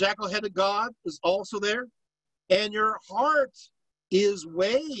 Anubis, the jackal-headed god, is also there. And your heart is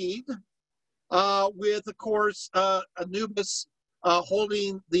weighed with, of course, Anubis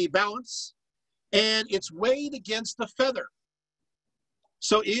holding the balance, and it's weighed against the feather.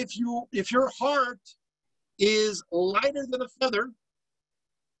 So if your heart is lighter than a feather,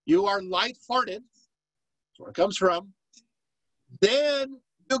 you are light-hearted. That's where it comes from. Then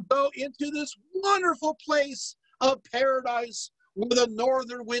you go into this wonderful place of paradise where the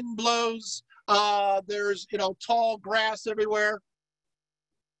northern wind blows. There's tall grass everywhere,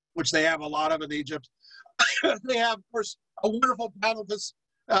 which they have a lot of in Egypt. They have, of course, a wonderful boundless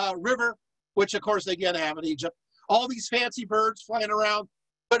river, which, of course, they again have in Egypt. All these fancy birds flying around,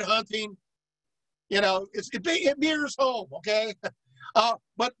 good hunting. It mirrors home, okay?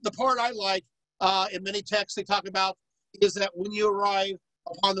 But the part I like in many texts they talk about is that when you arrive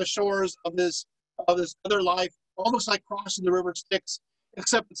upon the shores of this other life, almost like crossing the river Styx,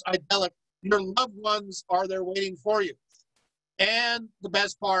 except it's idyllic. Your loved ones are there waiting for you. And the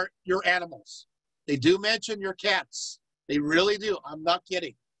best part, your animals. They do mention your cats. They really do. I'm not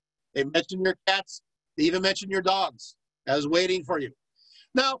kidding. They mention your cats. They even mention your dogs as waiting for you.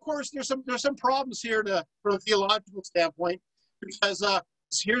 Now, of course, there's some problems here from a theological standpoint, because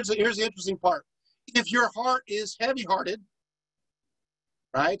here's the interesting part. If your heart is heavy-hearted,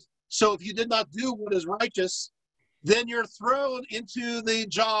 right? So if you did not do what is righteous, then you're thrown into the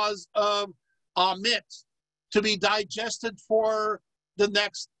jaws of Amit to be digested for the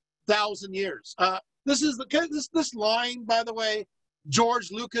next 1,000 years. This line, by the way, George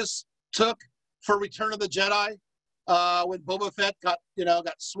Lucas took for Return of the Jedi when Boba Fett got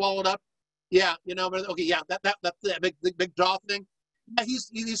swallowed up. Yeah, but okay, yeah, that big jaw thing. Yeah,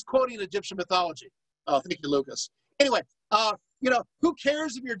 he's quoting Egyptian mythology. Oh, thank you, Lucas. Anyway, who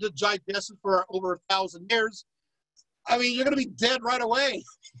cares if you're digested for over 1,000 years? I mean, you're going to be dead right away.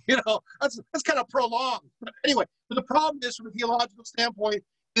 That's kind of prolonged. But anyway, but the problem is, from a theological standpoint,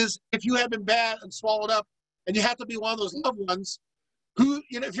 is if you have been bad and swallowed up, and you have to be one of those loved ones who,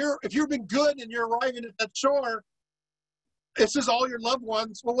 if you've been good and you're arriving at that shore, It says all your loved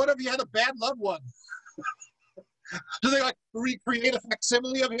ones. Well, what if you had a bad loved one? Do they like recreate a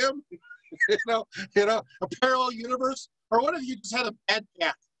facsimile of him? you know, a parallel universe? Or what if you just had a bad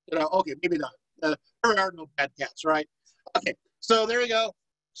cat? Okay, maybe not. There are no bad cats, right? Okay, so there you go.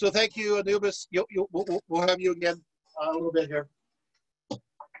 So thank you, Anubis. We'll have you again a little bit here.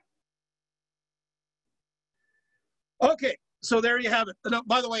 Okay, so there you have it.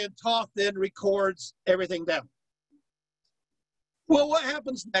 By the way, and Toth then records everything down. Well, what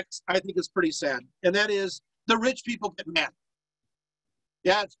happens next, I think, is pretty sad, and that is the rich people get mad.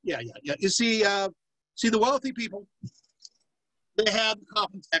 Yeah. You see, the wealthy people, they have the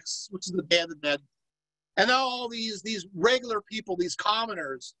common texts, which is the Day of the Dead, and now all these regular people, these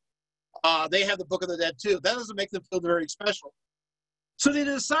commoners, they have the Book of the Dead too. That doesn't make them feel very special. So they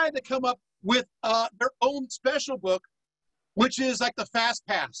decide to come up with their own special book, which is like the Fast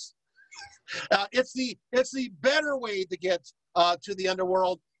Pass. It's the better way to get to the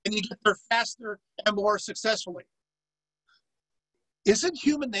underworld, and you get there faster and more successfully. Isn't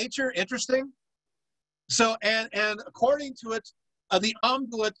human nature interesting? So, and according to it, the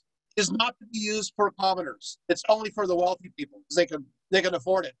Amduit is not to be used for commoners. It's only for the wealthy people because they can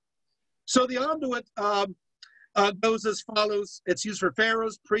afford it. So the Amduit goes as follows. It's used for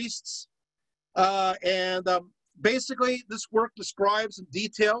pharaohs, priests, and basically this work describes in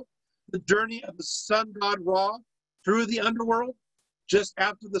detail the journey of the sun god Ra through the underworld, just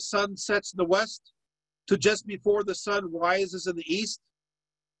after the sun sets in the west to just before the sun rises in the east.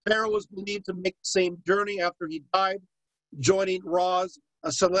 Pharaoh was believed to make the same journey after he died, joining Ra's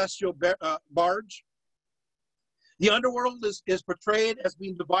celestial barge. The underworld is portrayed as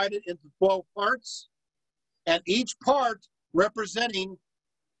being divided into 12 parts, and each part representing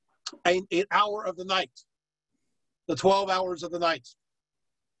an hour of the night, the 12 hours of the night,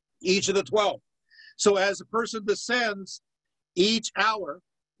 each of the 12. So as a person descends each hour,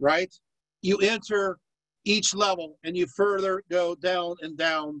 right, you enter each level and you further go down and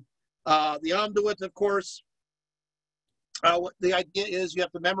down. The Amduit, of course, the idea is you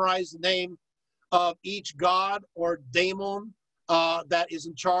have to memorize the name of each god or daemon that is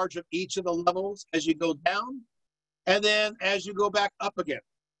in charge of each of the levels as you go down, and then as you go back up again.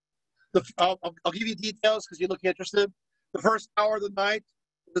 I'll give you details because you look interested. The first hour of the night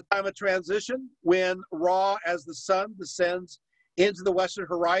is the time of transition when Ra, as the sun, descends into the western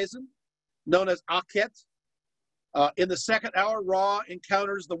horizon, known as Akhet. In the second hour, Ra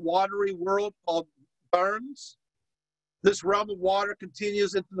encounters the watery world called Burns. This realm of water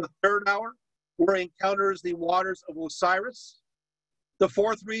continues into the third hour, where he encounters the waters of Osiris. The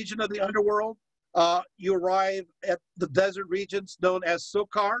fourth region of the underworld, you arrive at the desert regions known as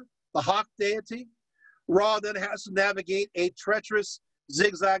Sokar, the hawk deity. Ra then has to navigate a treacherous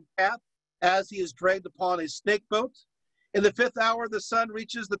zigzag path as he is dragged upon a snake boat. In the fifth hour, the sun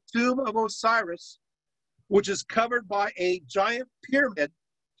reaches the tomb of Osiris, which is covered by a giant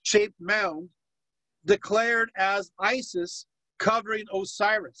pyramid-shaped mound declared as Isis covering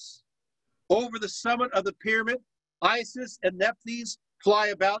Osiris. Over the summit of the pyramid, Isis and Nephthys fly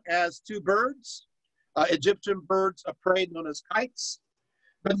about as two birds, Egyptian birds of prey known as kites.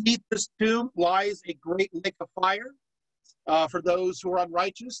 Beneath this tomb lies a great lake of fire. For those who are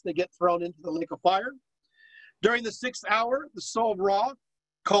unrighteous, they get thrown into the lake of fire. During the sixth hour, the soul of Ra,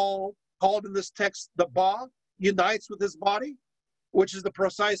 called in this text the Ba, unites with his body, which is the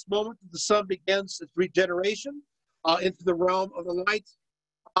precise moment that the sun begins its regeneration into the realm of the light.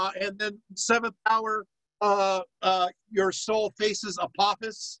 And then seventh hour, your soul faces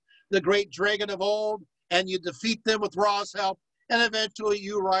Apophis, the great dragon of old, and you defeat them with Ra's help, and eventually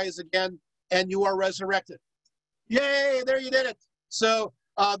you rise again and you are resurrected. Yay, there you did it. So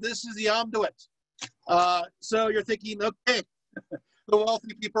this is the Amduit. So you're thinking, okay, the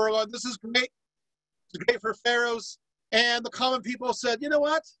wealthy people are going, this is great. It's great for pharaohs. And the common people said, you know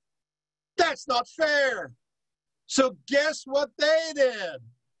what? That's not fair. So guess what they did?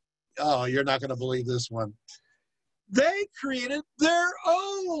 Oh, you're not going to believe this one. They created their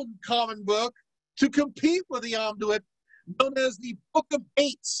own common book to compete with the Amduit, known as the Book of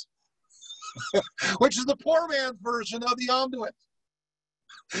Dates, which is the poor man's version of the Amduit.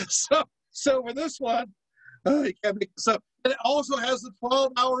 So for this one, you can't make this up. And it also has the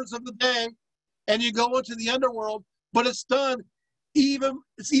 12 hours of the day, and you go into the underworld, but it's done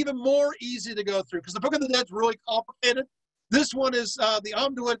it's even more easy to go through because the Book of the Dead is really complicated. This one is, the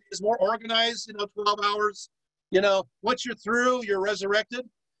Amduit is more organized, 12 hours. Once you're through, you're resurrected,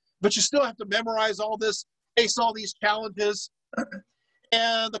 but you still have to memorize all this, face all these challenges.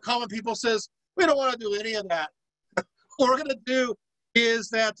 And the common people says, we don't want to do any of that. What we're going to do is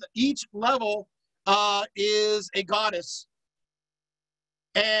that each level is a goddess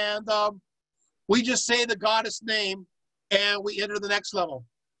and we just say the goddess name, and we enter the next level.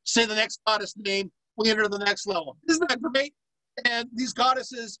 Say the next goddess name, we enter the next level. Isn't that great? And these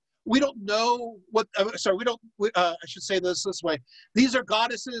goddesses, we don't know what, I should say this way. These are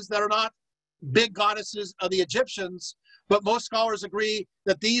goddesses that are not big goddesses of the Egyptians, but most scholars agree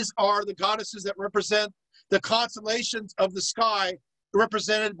that these are the goddesses that represent the constellations of the sky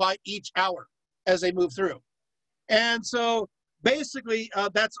represented by each hour as they move through. And so basically,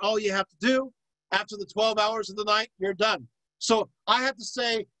 that's all you have to do. After the 12 hours of the night, you're done. So I have to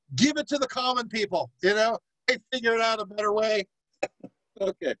say, give it to the common people, you know? They figured out a better way.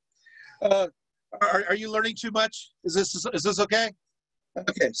 Okay. Are you learning too much? Is this okay?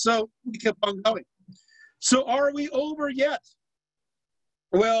 Okay, so we keep on going. So are we over yet?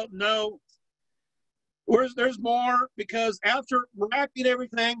 Well, no. There's more, because after wrapping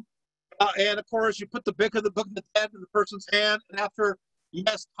everything, and of course you put the book of the dead in the person's hand, and after,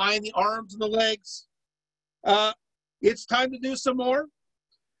 yes, tying the arms and the legs, it's time to do some more.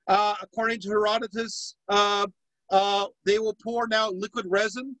 According to Herodotus, they will pour now liquid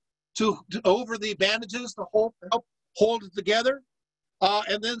resin to over the bandages to help hold it together.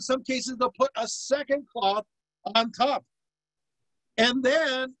 And then in some cases, they'll put a second cloth on top. And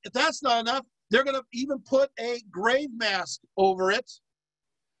then, if that's not enough, they're going to even put a grave mask over it.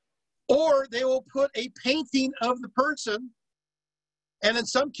 Or they will put a painting of the person. And in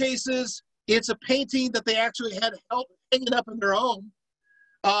some cases, it's a painting that they actually had hanging up in their home.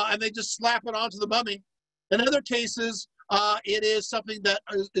 And they just slap it onto the mummy. In other cases, it is something that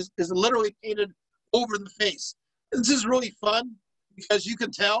is literally painted over the face. This is really fun, because you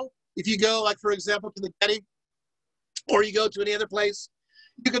can tell if you go, like, for example, to the Getty, or you go to any other place,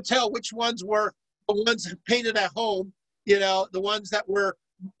 you can tell which ones were the ones painted at home, you know, the ones that were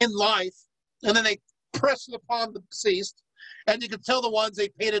in life, and then they pressed it upon the deceased, and you can tell the ones they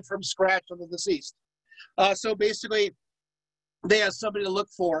painted from scratch on the deceased. So basically, they have somebody to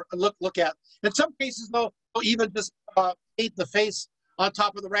look at. In some cases, they'll even just paint the face on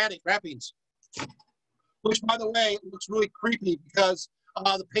top of the wrappings, which, by the way, looks really creepy, because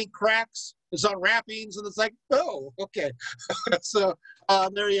the paint cracks, it's on wrappings, and it's like, oh, okay. So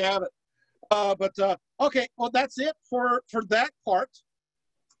there you have it. Okay, well, that's it for that part.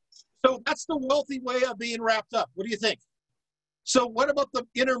 So that's the wealthy way of being wrapped up. What do you think? So what about the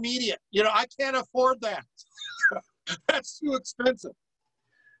intermediate? You know, I can't afford that. That's too expensive.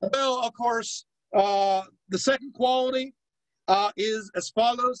 Well, of course, the second quality is as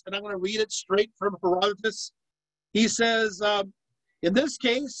follows, and I'm going to read it straight from Herodotus. He says, in this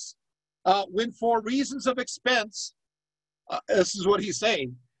case, when for reasons of expense, this is what he's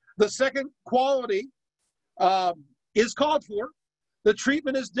saying, the second quality is called for. The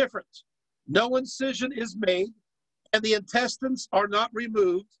treatment is different. No incision is made, and the intestines are not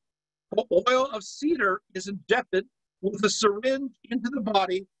removed. The oil of cedar is injected with a syringe into the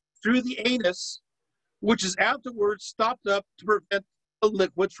body through the anus, which is afterwards stopped up to prevent the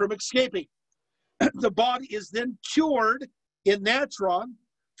liquid from escaping. The body is then cured in natron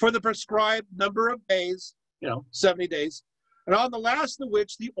for the prescribed number of days, 70 days, and on the last of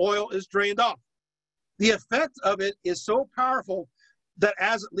which the oil is drained off. The effect of it is so powerful that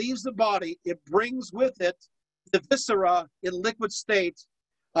as it leaves the body, it brings with it the viscera in liquid state.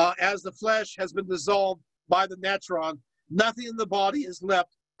 As the flesh has been dissolved by the natron, nothing in the body is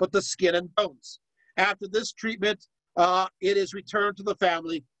left but the skin and bones. After this treatment, it is returned to the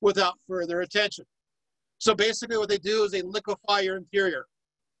family without further attention. So basically what they do is they liquefy your interior.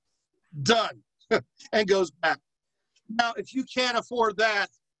 Done. And goes back. Now, if you can't afford that,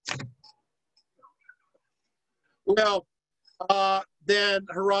 well, then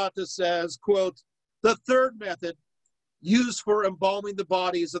Herodotus says, quote, the third method used for embalming the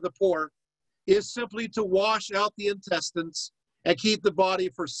bodies of the poor is simply to wash out the intestines and keep the body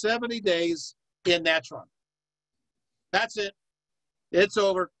for 70 days in natron. That's it. It's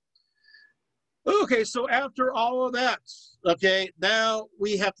over. Okay, so after all of that, okay, now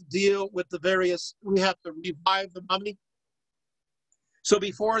we have to deal with we have to revive the mummy. So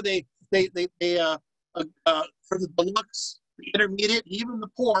before they for the deluxe, the intermediate, even the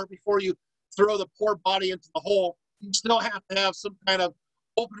poor, before you throw the poor body into the hole, you still have to have some kind of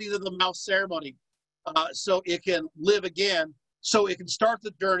opening of the mouth ceremony so it can live again, so it can start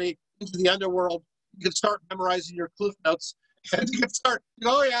the journey into the underworld. You can start memorizing your cliff notes, and you can start,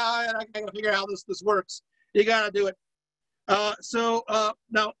 oh yeah, I gotta figure out how this works. You gotta do it.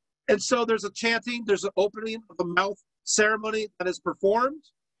 Now, and so there's a chanting, there's an opening of the mouth ceremony that is performed,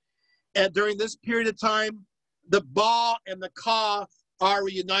 and during this period of time, the ba and the ka are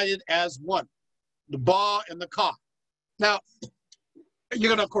reunited as one. The ba and the ka. Now, you're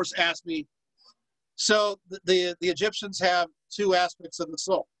going to, of course, ask me, so the Egyptians have 2 aspects of the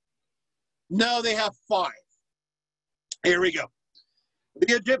soul. No, they have 5. Here we go.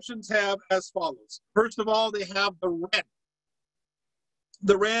 The Egyptians have as follows. First of all, they have the ren.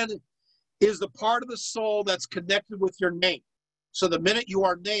 The ren is the part of the soul that's connected with your name. So the minute you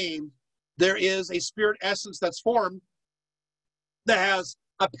are named, there is a spirit essence that's formed that has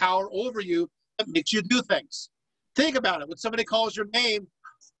a power over you that makes you do things. Think about it. When somebody calls your name,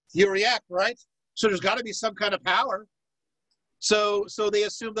 you react, right? So there's got to be some kind of power. So they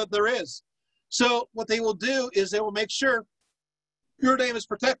assume that there is. So what they will do is they will make sure your name is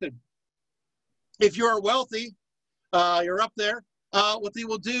protected. If you are wealthy, you're up there. What they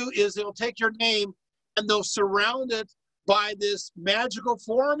will do is they will take your name and they'll surround it by this magical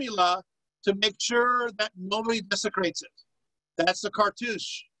formula to make sure that nobody desecrates it. That's the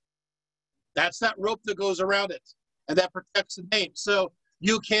cartouche. That's that rope that goes around it, and that protects the name. So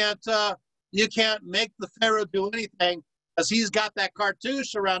you can't make the pharaoh do anything because he's got that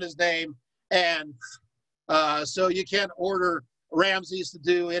cartouche around his name, and so you can't order Ramses to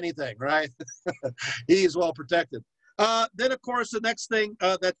do anything, right? He's well protected. Then, of course, the next thing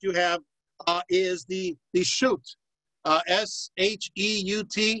that you have is the shoot,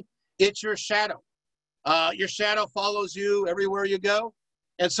 S-H-E-U-T. It's your shadow. Your shadow follows you everywhere you go,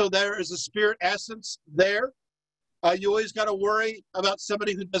 and so there is a spirit essence there. You always got to worry about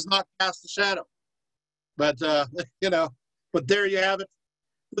somebody who does not cast the shadow, but but there you have it.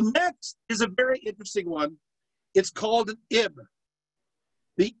 The next is a very interesting one. It's called an ib.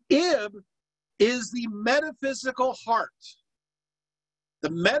 The ib is the metaphysical heart. The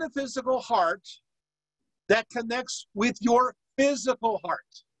metaphysical heart that connects with your physical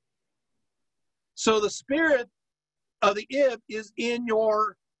heart. So the spirit of the ib is in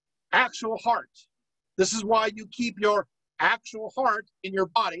your actual heart. This is why you keep your actual heart in your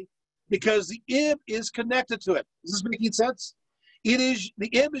body, because the ib is connected to it. Is this making sense? The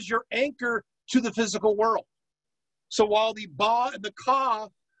ib is your anchor to the physical world. So while the ba and the ka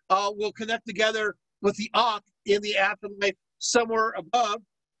will connect together with the ak in the afterlife somewhere above,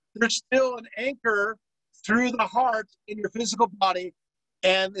 there's still an anchor through the heart in your physical body,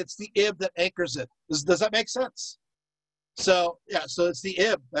 and it's the ib that anchors it. Does that make sense? So yeah, so it's the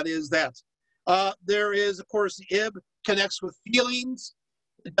ib that is that. There is, of course, the ib connects with feelings.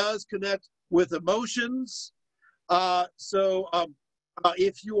 It does connect with emotions.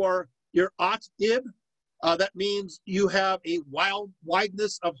 If you are your at ib, that means you have a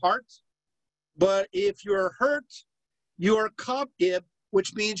wideness of heart. But if you're hurt, you are comp ib,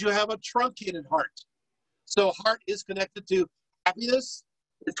 which means you have a truncated heart. So heart is connected to happiness.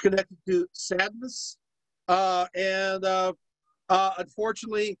 It's connected to sadness.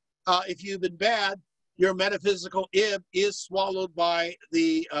 Unfortunately, if you've been bad, your metaphysical ib is swallowed by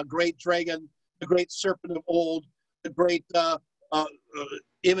the great dragon, the great serpent of old, the great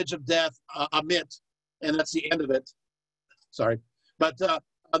image of death, Amit, and that's the end of it. Sorry. But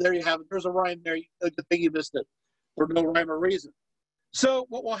there you have it. There's a rhyme there. Good thing you missed it for no rhyme or reason. So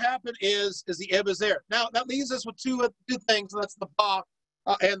what will happen is the ib is there. Now, that leaves us with two things, and that's the ba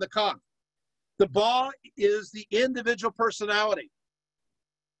and the ka. The ba is the individual personality.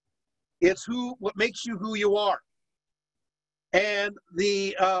 It's what makes you who you are. And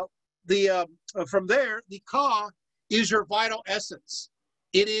from there, the ka is your vital essence.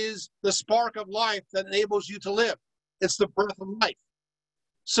 It is the spark of life that enables you to live. It's the breath of life.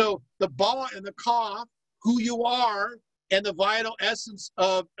 So the ba and the ka, who you are, and the vital essence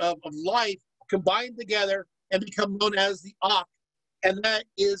of life combine together and become known as the ak, and that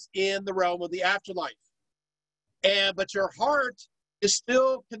is in the realm of the afterlife. But your heart is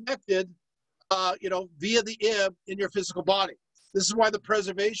still connected, via the ib in your physical body. This is why the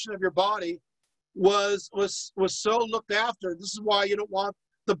preservation of your body was so looked after. This is why you don't want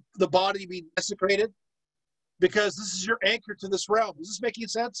the body to be desecrated, because this is your anchor to this realm. Is this making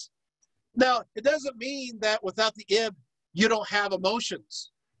sense? Now, it doesn't mean that without the ib, you don't have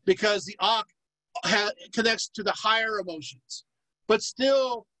emotions, because the ak connects to the higher emotions. But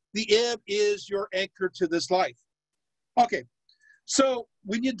still, the ib is your anchor to this life. Okay, so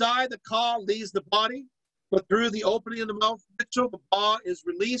when you die, the ka leaves the body, but through the opening of the mouth ritual, the ba is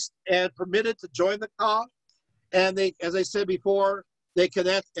released and permitted to join the ka. And they, as I said before, they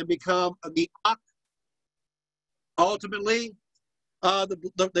connect and become the ak. Ultimately,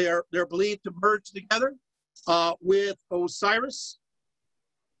 they're believed to merge together with Osiris.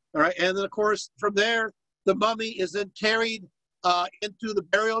 All right, and then of course from there, the mummy is then carried into the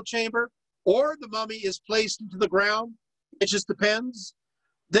burial chamber, or the mummy is placed into the ground. It just depends.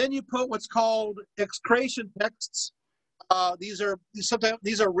 Then you put what's called excretion texts Sometimes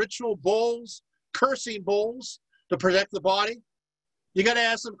these are ritual bowls, cursing bowls to protect the body. You got to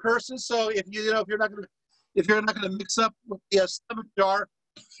add some curses. So if you're not gonna mix up with the stomach jar,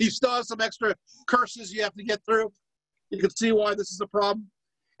 you still have some extra curses you have to get through. You can see why this is a problem.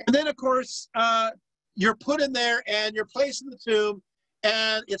 And then of course you're put in there and you're placed in the tomb,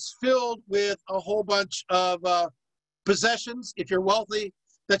 and it's filled with a whole bunch of possessions, if you're wealthy,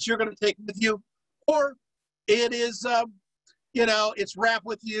 that you're going to take with you, or it is, it's wrapped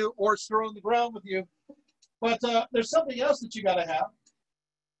with you, or it's thrown on the ground with you. But there's something else that you got to have,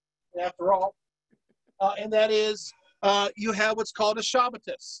 after all, and that is you have what's called a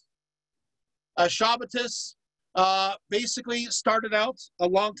Shabbatus. A Shabbatus basically started out a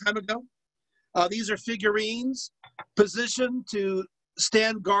long time ago. These are figurines positioned to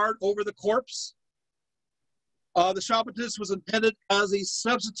stand guard over the corpse. The Shabbatus was intended as a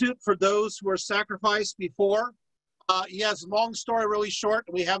substitute for those who were sacrificed before. Yes, long story, really short.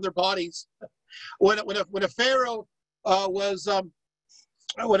 We have their bodies. When a pharaoh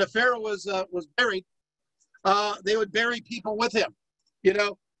was buried, they would bury people with him,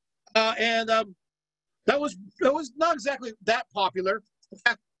 and that was not exactly that popular. In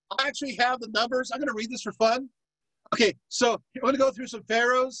fact, I actually have the numbers. I'm going to read this for fun. Okay, so I'm going to go through some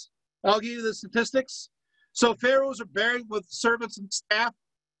pharaohs. I'll give you the statistics. So pharaohs are buried with servants and staff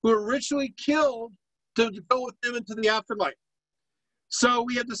who were ritually killed to go with them into the afterlife. So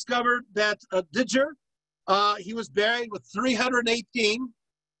we have discovered that Diger, he was buried with 318.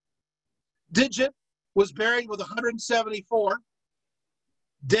 Digit was buried with 174.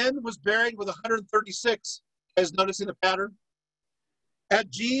 Den was buried with 136, as noticing the pattern.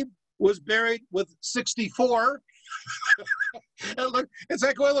 Adjib was buried with 64. And look, it's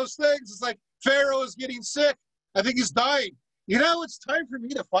like one of those things. It's like Pharaoh is getting sick. I think he's dying. It's time for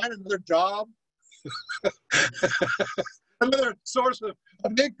me to find another job, another source of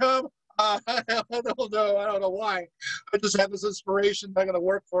income. I don't know why. I just have this inspiration. I'm going to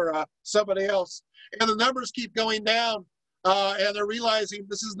work for somebody else. And the numbers keep going down, and they're realizing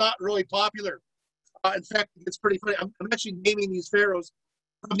this is not really popular. In fact, it's pretty funny. I'm actually naming these pharaohs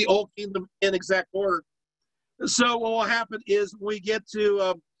from the Old Kingdom in exact order. So what will happen is we get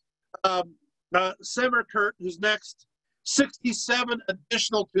to Semerkert, who's next. 67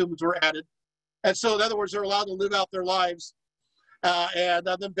 additional tombs were added. And so, in other words, they're allowed to live out their lives and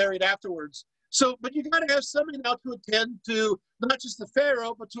then buried afterwards. So, but you got to have somebody now to attend to not just the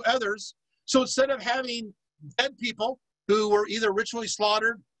pharaoh, but to others. So instead of having dead people who were either ritually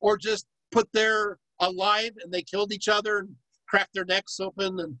slaughtered or just put there alive and they killed each other and cracked their necks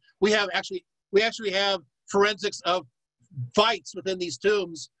open, and we actually have forensics of fights within these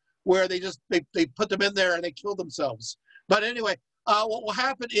tombs where they put them in there and they kill themselves. But anyway, what will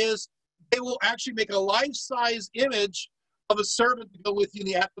happen is they will actually make a life-size image of a servant to go with you in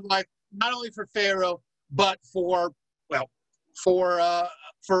the afterlife, not only for Pharaoh, but for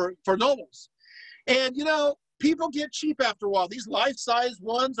nobles. And people get cheap after a while. These life-size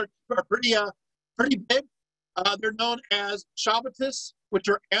ones are pretty big. They're known as Shabbatus, which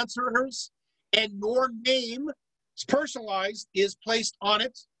are answerers, and your name, personalized, is placed on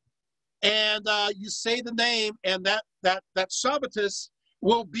it. And you say the name, and that Shabbatus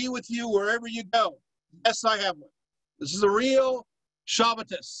will be with you wherever you go. Yes, I have one. This is a real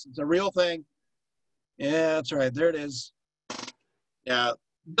Shabbatus. It's a real thing. Yeah, that's right. There it is. Yeah,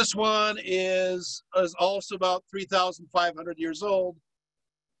 this one is also about 3,500 years old.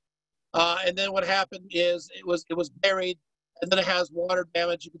 And then what happened is it was buried, and then it has water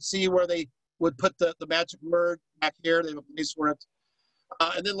damage. You can see where they would put the magic word back here. They have a place for it.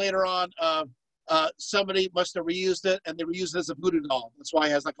 And then later on, somebody must have reused it, and they reused it as a voodoo doll. That's why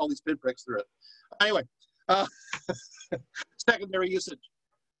it has like all these pinpricks through it. Anyway, secondary usage.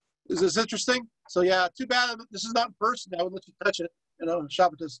 Is this interesting? So yeah, too bad this is not in person. I would let you touch it,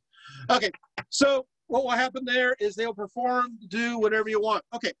 Shabbatus. Okay, so what will happen there is they'll perform, do whatever you want.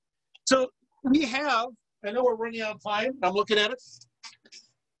 Okay, so we have, I know we're running out of time. I'm looking at it.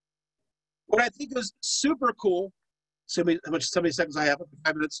 What I think is super cool, how many seconds I have,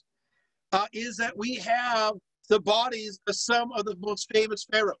 5 minutes, is that we have the bodies of some of the most famous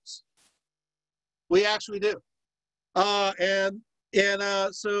pharaohs. We actually do. So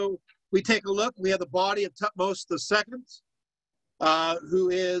we take a look. We have the body of Thutmose II, who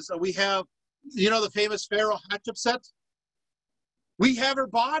is, we have, the famous pharaoh Hatshepsut. We have her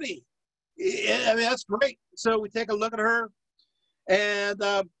body. I mean, that's great. So we take a look at her, and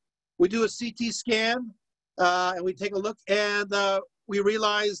we do a CT scan, and we take a look, and we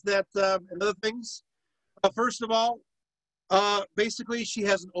realize that, and other things. First of all, basically she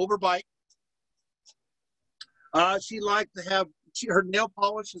has an overbite. She liked to have her nail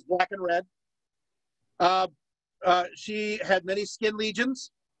polish is black and red. She had many skin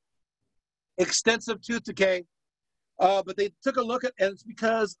lesions, extensive tooth decay, but they took a look at, and it's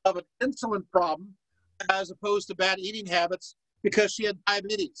because of an insulin problem as opposed to bad eating habits, because she had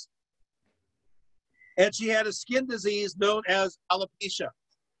diabetes. And she had a skin disease known as alopecia.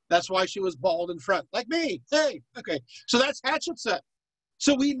 That's why she was bald in front, like me. Hey, okay. So that's Hatchetson.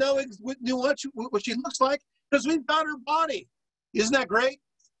 So we know what she looks like because we've got her body. Isn't that great?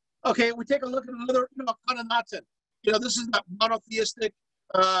 Okay, we take a look at another, Condensed. This is that monotheistic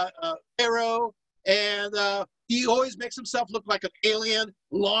pharaoh, and he always makes himself look like an alien,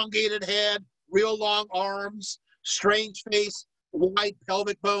 elongated head, real long arms, strange face, wide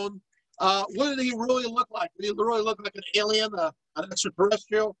pelvic bone. What did he really look like? Did he really look like an alien, an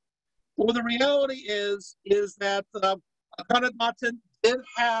extraterrestrial? Well, the reality is that Condensed did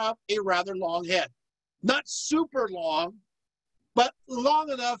have a rather long head. Not super long, but long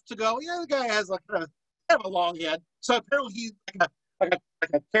enough to go, the guy has like kind of a long head. So apparently he's like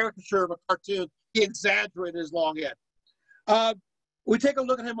a caricature of a cartoon. He exaggerated his long head. We take a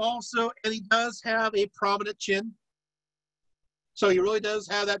look at him also, and he does have a prominent chin. So he really does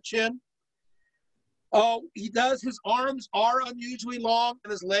have that chin. Oh, he does. His arms are unusually long,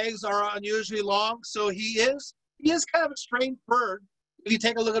 and his legs are unusually long. So he is kind of a strange bird if you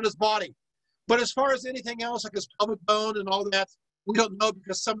take a look at his body. But as far as anything else, like his pelvic bone and all that, we don't know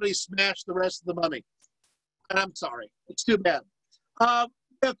because somebody smashed the rest of the mummy. And I'm sorry. It's too bad. We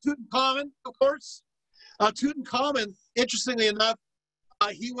have Tutankhamun, of course. Tutankhamun, interestingly enough,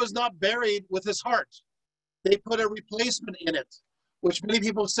 he was not buried with his heart. They put a replacement in it, which many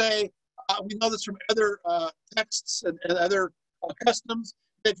people say, we know this from other texts and other customs,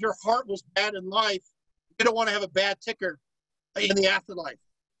 that if your heart was bad in life, you don't want to have a bad ticker in the afterlife.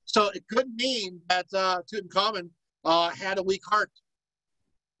 So it could mean that Tutankhamun had a weak heart.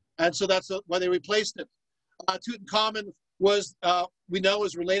 And so that's why they replaced it. Tutankhamun was, we know,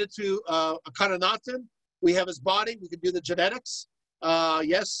 is related to Akhenaten. We have his body. We can do the genetics.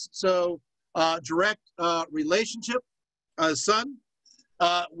 Yes, so direct relationship, son.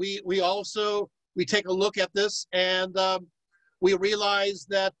 We also take a look at this, and we realize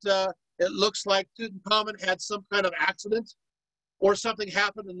that it looks like Tutankhamun had some kind of accident or something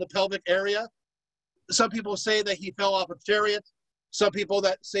happened in the pelvic area. Some people say that he fell off a chariot. Some people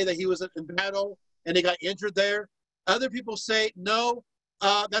that say that he was in battle and he got injured there. Other people say, no,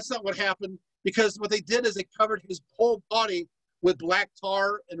 that's not what happened, because what they did is they covered his whole body with black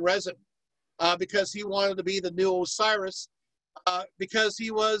tar and resin because he wanted to be the new Osiris, because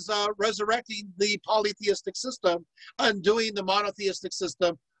he was resurrecting the polytheistic system, undoing the monotheistic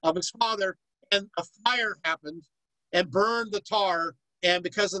system of his father, and a fire happened and burned the tar, and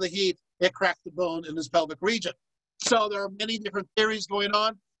because of the heat, it cracked the bone in his pelvic region. So there are many different theories going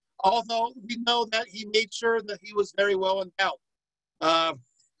on, although we know that he made sure that he was very well endowed.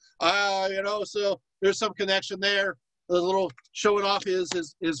 So there's some connection there. A little showing off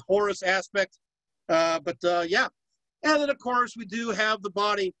his Horus aspect. Yeah. And then, of course, we do have the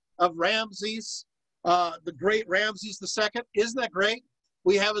body of Ramses, the great Ramses II. Isn't that great?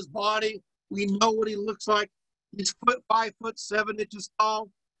 We have his body. We know what he looks like. He's 5'7" tall.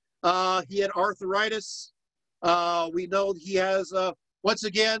 He had arthritis. We know he has, once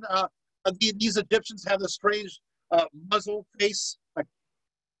again, these Egyptians have the strange muzzle face,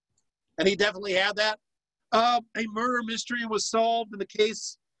 and he definitely had that. A murder mystery was solved in the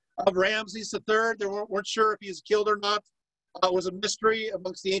case of Ramses III. They weren't sure if he was killed or not. It was a mystery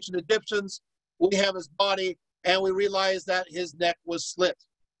amongst the ancient Egyptians. We have his body, and we realize that his neck was slit.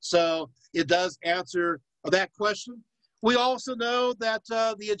 So it does answer that question. We also know that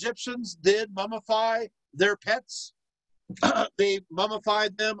the Egyptians did mummify their pets. They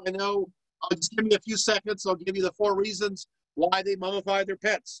mummified them. I know, just give me a few seconds. I'll give you the 4 reasons why they mummified their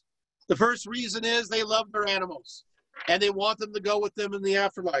pets. The first reason is they love their animals, and they want them to go with them in the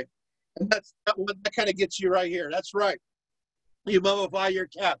afterlife. And that kind of gets you right here. That's right. You mummify your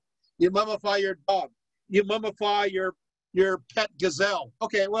cat. You mummify your dog. You mummify your pet gazelle.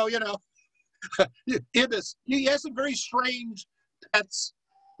 Okay, well, ibis. You have some very strange pets.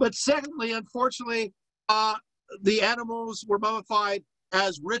 But secondly, unfortunately, the animals were mummified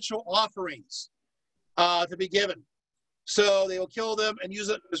as ritual offerings to be given. So they will kill them and use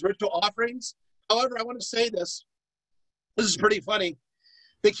it as ritual offerings. However, I want to say this. This is pretty funny.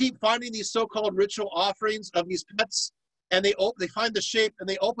 They keep finding these so-called ritual offerings of these pets, and they find the shape, and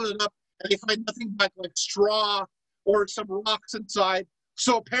they open it up, and they find nothing but like straw or some rocks inside.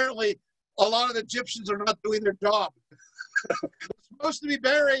 So apparently, a lot of the Egyptians are not doing their job. supposed to be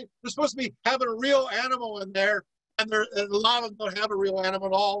buried. They're supposed to be having a real animal in there, and a lot of them don't have a real animal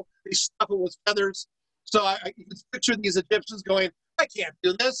at all. They stuff it with feathers. So you can picture these Egyptians going, I can't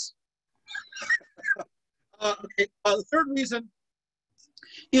do this. Okay. The third reason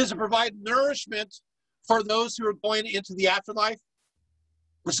is to provide nourishment for those who are going into the afterlife.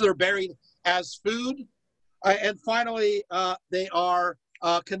 So they're buried as food. And finally, they are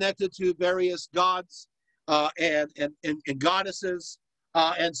connected to various gods and goddesses.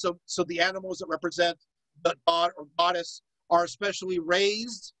 And so the animals that represent the god or goddess are especially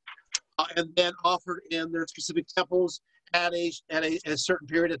raised and then offered in their specific temples at a certain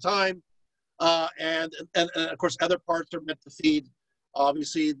period of time. And of course, other parts are meant to feed,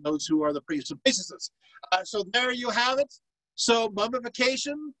 obviously, those who are the priests and priestesses. So there you have it. So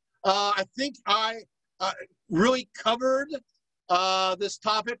mummification, I think I really covered this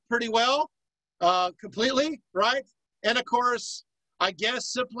topic pretty well, completely, right? And of course, I guess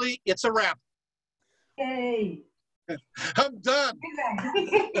simply it's a wrap. Yay! I'm done.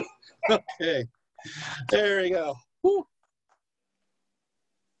 Okay, there you go. Whew.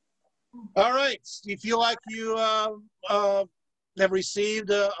 All right, do you feel like you have received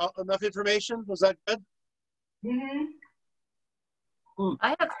enough information? Was that good? Mm-hmm.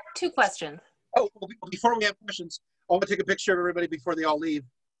 I have 2 questions. Oh, well, before we have questions, I want to take a picture of everybody before they all leave.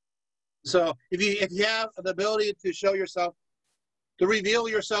 So if you have the ability to show yourself, to reveal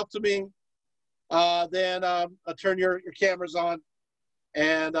yourself to me, then turn your cameras on,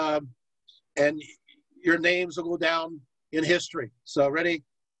 and your names will go down in history. So ready?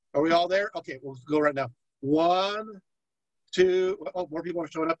 Are we all there? Okay, we'll go right now. 1, 2. Oh, more people are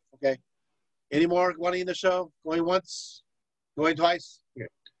showing up. Okay. Any more wanting the show? Going once? Going twice? Okay.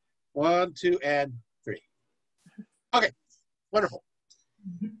 1, 2, and 3. Okay, wonderful.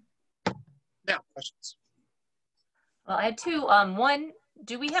 Now, questions. Well, I had 2. One,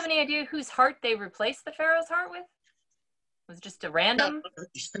 do we have any idea whose heart they replaced the pharaoh's heart with? Was it just a random?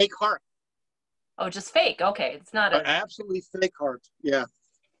 Yeah, fake heart. Oh, just fake. Okay, it's not a. Absolutely fake heart. Yeah.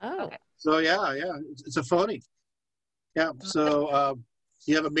 Oh. Okay. So yeah, it's a phony. Yeah. So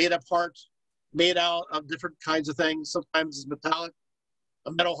you have a made-up heart, made out of different kinds of things. Sometimes it's metallic,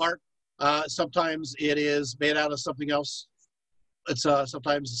 a metal heart. Sometimes it is made out of something else. It's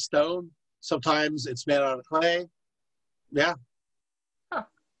sometimes a stone. Sometimes it's made out of clay. Yeah. Huh.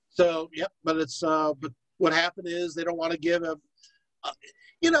 So yeah, but it's but what happened is they don't want to give a,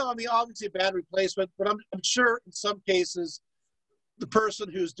 obviously a bad replacement. But I'm sure in some cases, the person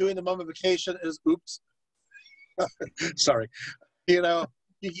who's doing the mummification is oops. Sorry. If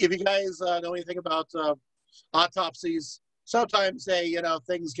you guys know anything about autopsies, sometimes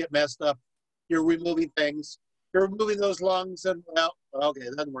things get messed up. You're removing things. You're removing those lungs, and well, okay,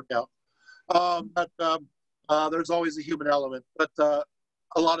 that didn't work out. But there's always a human element. But a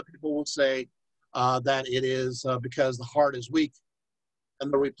lot of people will say that it is because the heart is weak,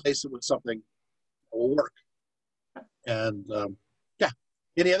 and they'll replace it with something that will work. And yeah,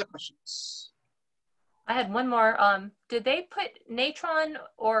 any other questions? I had one more. Did they put natron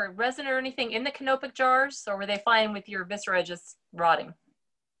or resin or anything in the canopic jars, or were they fine with your viscera just rotting?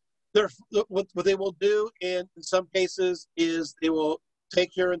 What they will do in some cases is they will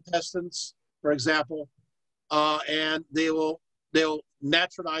take your intestines, for example, and they'll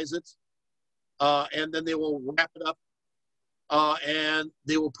naturalize it, and then they will wrap it up, and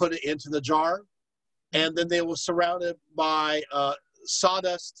they will put it into the jar, and then they will surround it by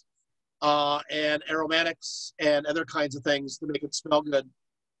sawdust and aromatics and other kinds of things to make it smell good.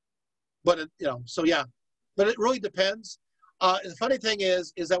 But so yeah, but it really depends. The funny thing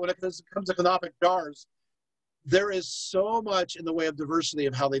is that when it comes to canopic jars, there is so much in the way of diversity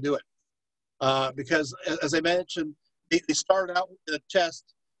of how they do it. Because as I mentioned, they started out with a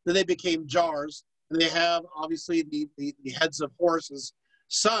chest, then they became jars, and they have obviously the heads of Horus's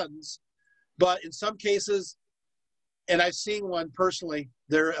sons. But in some cases, and I've seen one personally,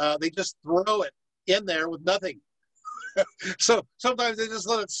 they just throw it in there with nothing. So sometimes they just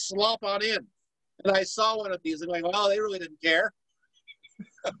let it slop on in. And I saw one of these and going, well, they really didn't care.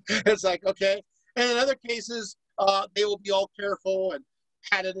 It's like, okay. And in other cases, they will be all careful and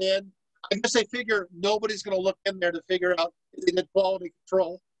pat it in. I guess they figure nobody's going to look in there to figure out if they did quality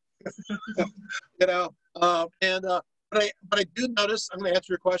control. But I do notice, I'm going to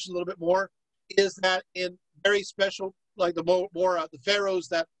answer your question a little bit more, is that in very special, like the pharaohs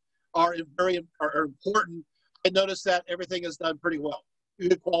that are important, I noticed that everything is done pretty well.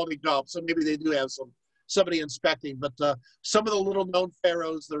 Good quality job. So maybe they do have somebody inspecting, but some of the little known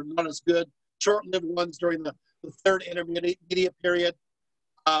pharaohs that are not as good, short-lived ones during the third intermediate period,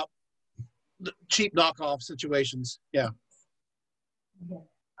 cheap knockoff situations. Yeah.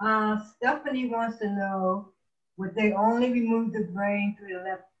 Stephanie wants to know, would they only remove the brain through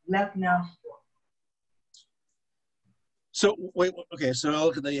the left nostril? So wait, okay. So I'll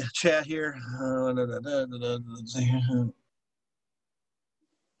look at the chat here.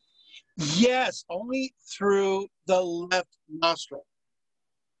 Yes, only through the left nostril.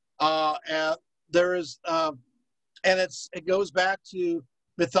 And there is, and it goes back to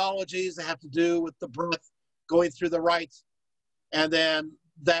mythologies that have to do with the breath going through the right, and then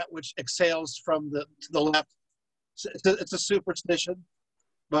that which exhales from to the left. It's a superstition,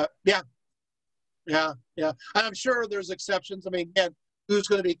 but yeah. I'm sure there's exceptions. I mean, again, who's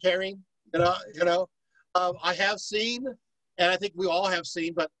going to be carrying? I have seen, and I think we all have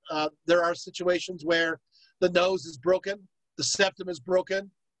seen, but there are situations where the nose is broken, the septum is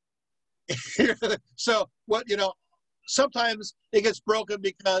broken. So sometimes it gets broken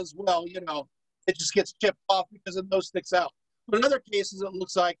because, it just gets chipped off because the nose sticks out. But in other cases, it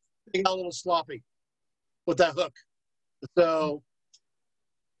looks like they got a little sloppy with that hook. So,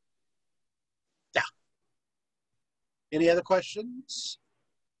 yeah. Any other questions?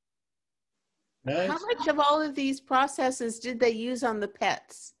 Nice. How much of all of these processes did they use on the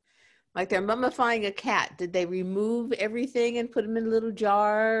pets? Like they're mummifying a cat. Did they remove everything and put them in little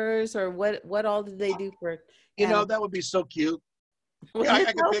jars, or what all did they do for animals? That would be so cute.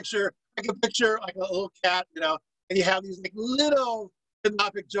 I can picture like a little cat, and you have these like little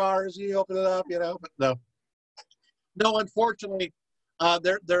canopic jars. You open it up, but no. Unfortunately,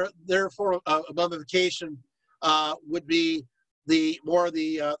 therefore, mummification would be the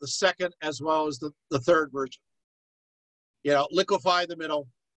second as well as the third version. Liquefy the middle,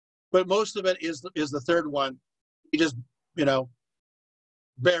 but most of it is the third one. You just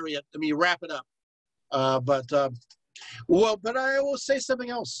bury it. I mean, you wrap it up. But I will say something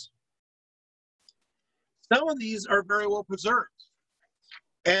else. Some of these are very well preserved,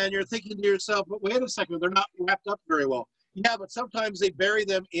 and you're thinking to yourself, "But wait a second, they're not wrapped up very well." Yeah, but sometimes they bury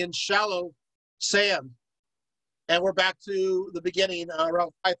them in shallow sand, and we're back to the beginning,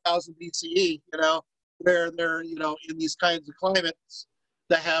 around 5000 BCE. Where they're in these kinds of climates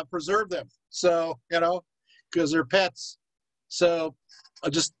that have preserved them. So because they're pets. So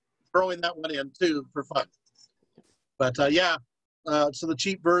just throwing that one in too for fun. But so the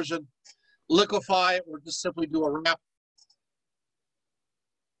cheap version, liquefy or just simply do a wrap.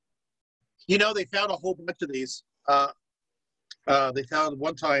 They found a whole bunch of these. They found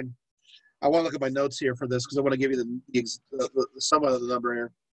one time. I want to look at my notes here for this because I want to give you the sum of the number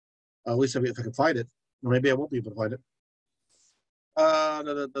here. At least if I can find it. Or maybe I won't be able to find it.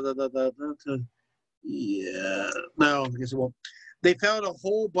 Yeah. No, I guess it won't. They found a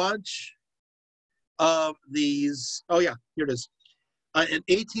whole bunch of these. Oh, yeah, here it is. In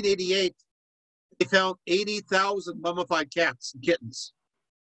 1888, they found 80,000 mummified cats and kittens.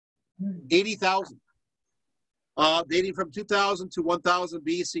 80,000. Dating from 2000 to 1000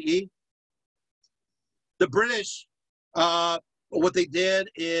 BCE. The British, what they did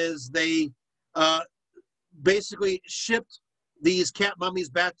is they basically shipped these cat mummies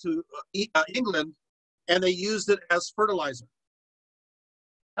back to England, and they used it as fertilizer.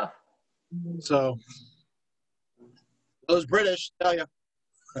 Oh. So those British, tell you.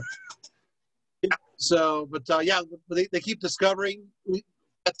 Yeah. So, but they keep discovering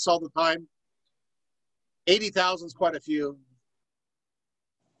pets all the time. 80,000 is quite a few.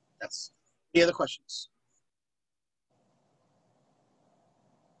 Yes. Any other questions?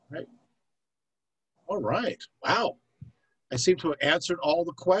 Right. All right. Wow. I seem to have answered all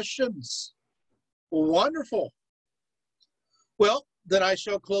the questions. Wonderful. Well, then I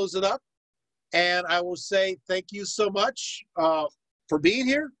shall close it up. And I will say thank you so much for being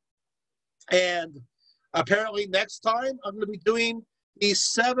here. And apparently next time I'm going to be doing the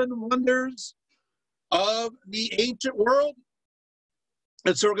 7 wonders of the ancient world.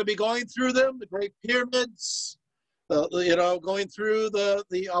 And so we're going to be going through them, the Great Pyramids, going through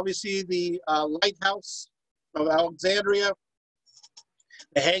obviously the lighthouse of Alexandria,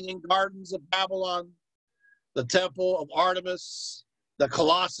 the Hanging Gardens of Babylon, the Temple of Artemis, the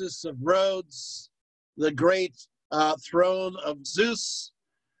Colossus of Rhodes, the great throne of Zeus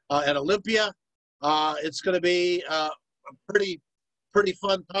and Olympia. It's going to be a pretty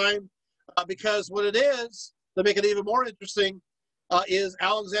fun time because what it is, to make it even more interesting, is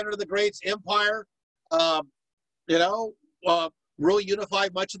Alexander the Great's empire, really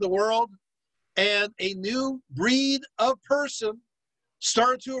unified much of the world, and a new breed of person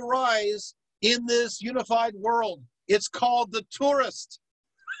started to arise in this unified world. It's called the tourist.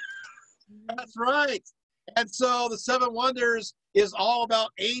 That's right. And so the 7 wonders is all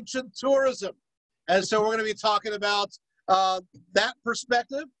about ancient tourism. And so we're going to be talking about that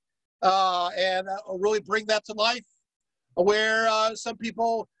perspective and really bring that to life. Where some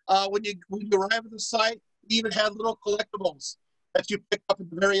people, when you arrive at the site, you even have little collectibles that you pick up at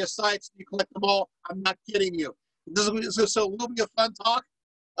the various sites. You collect them all. I'm not kidding you. So it will be a fun talk.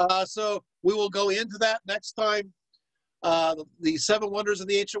 So we will go into that next time. The 7 Wonders of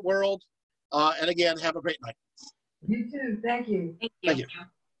the Ancient World. And again, have a great night. You too. Thank you. Thank you. Thank you.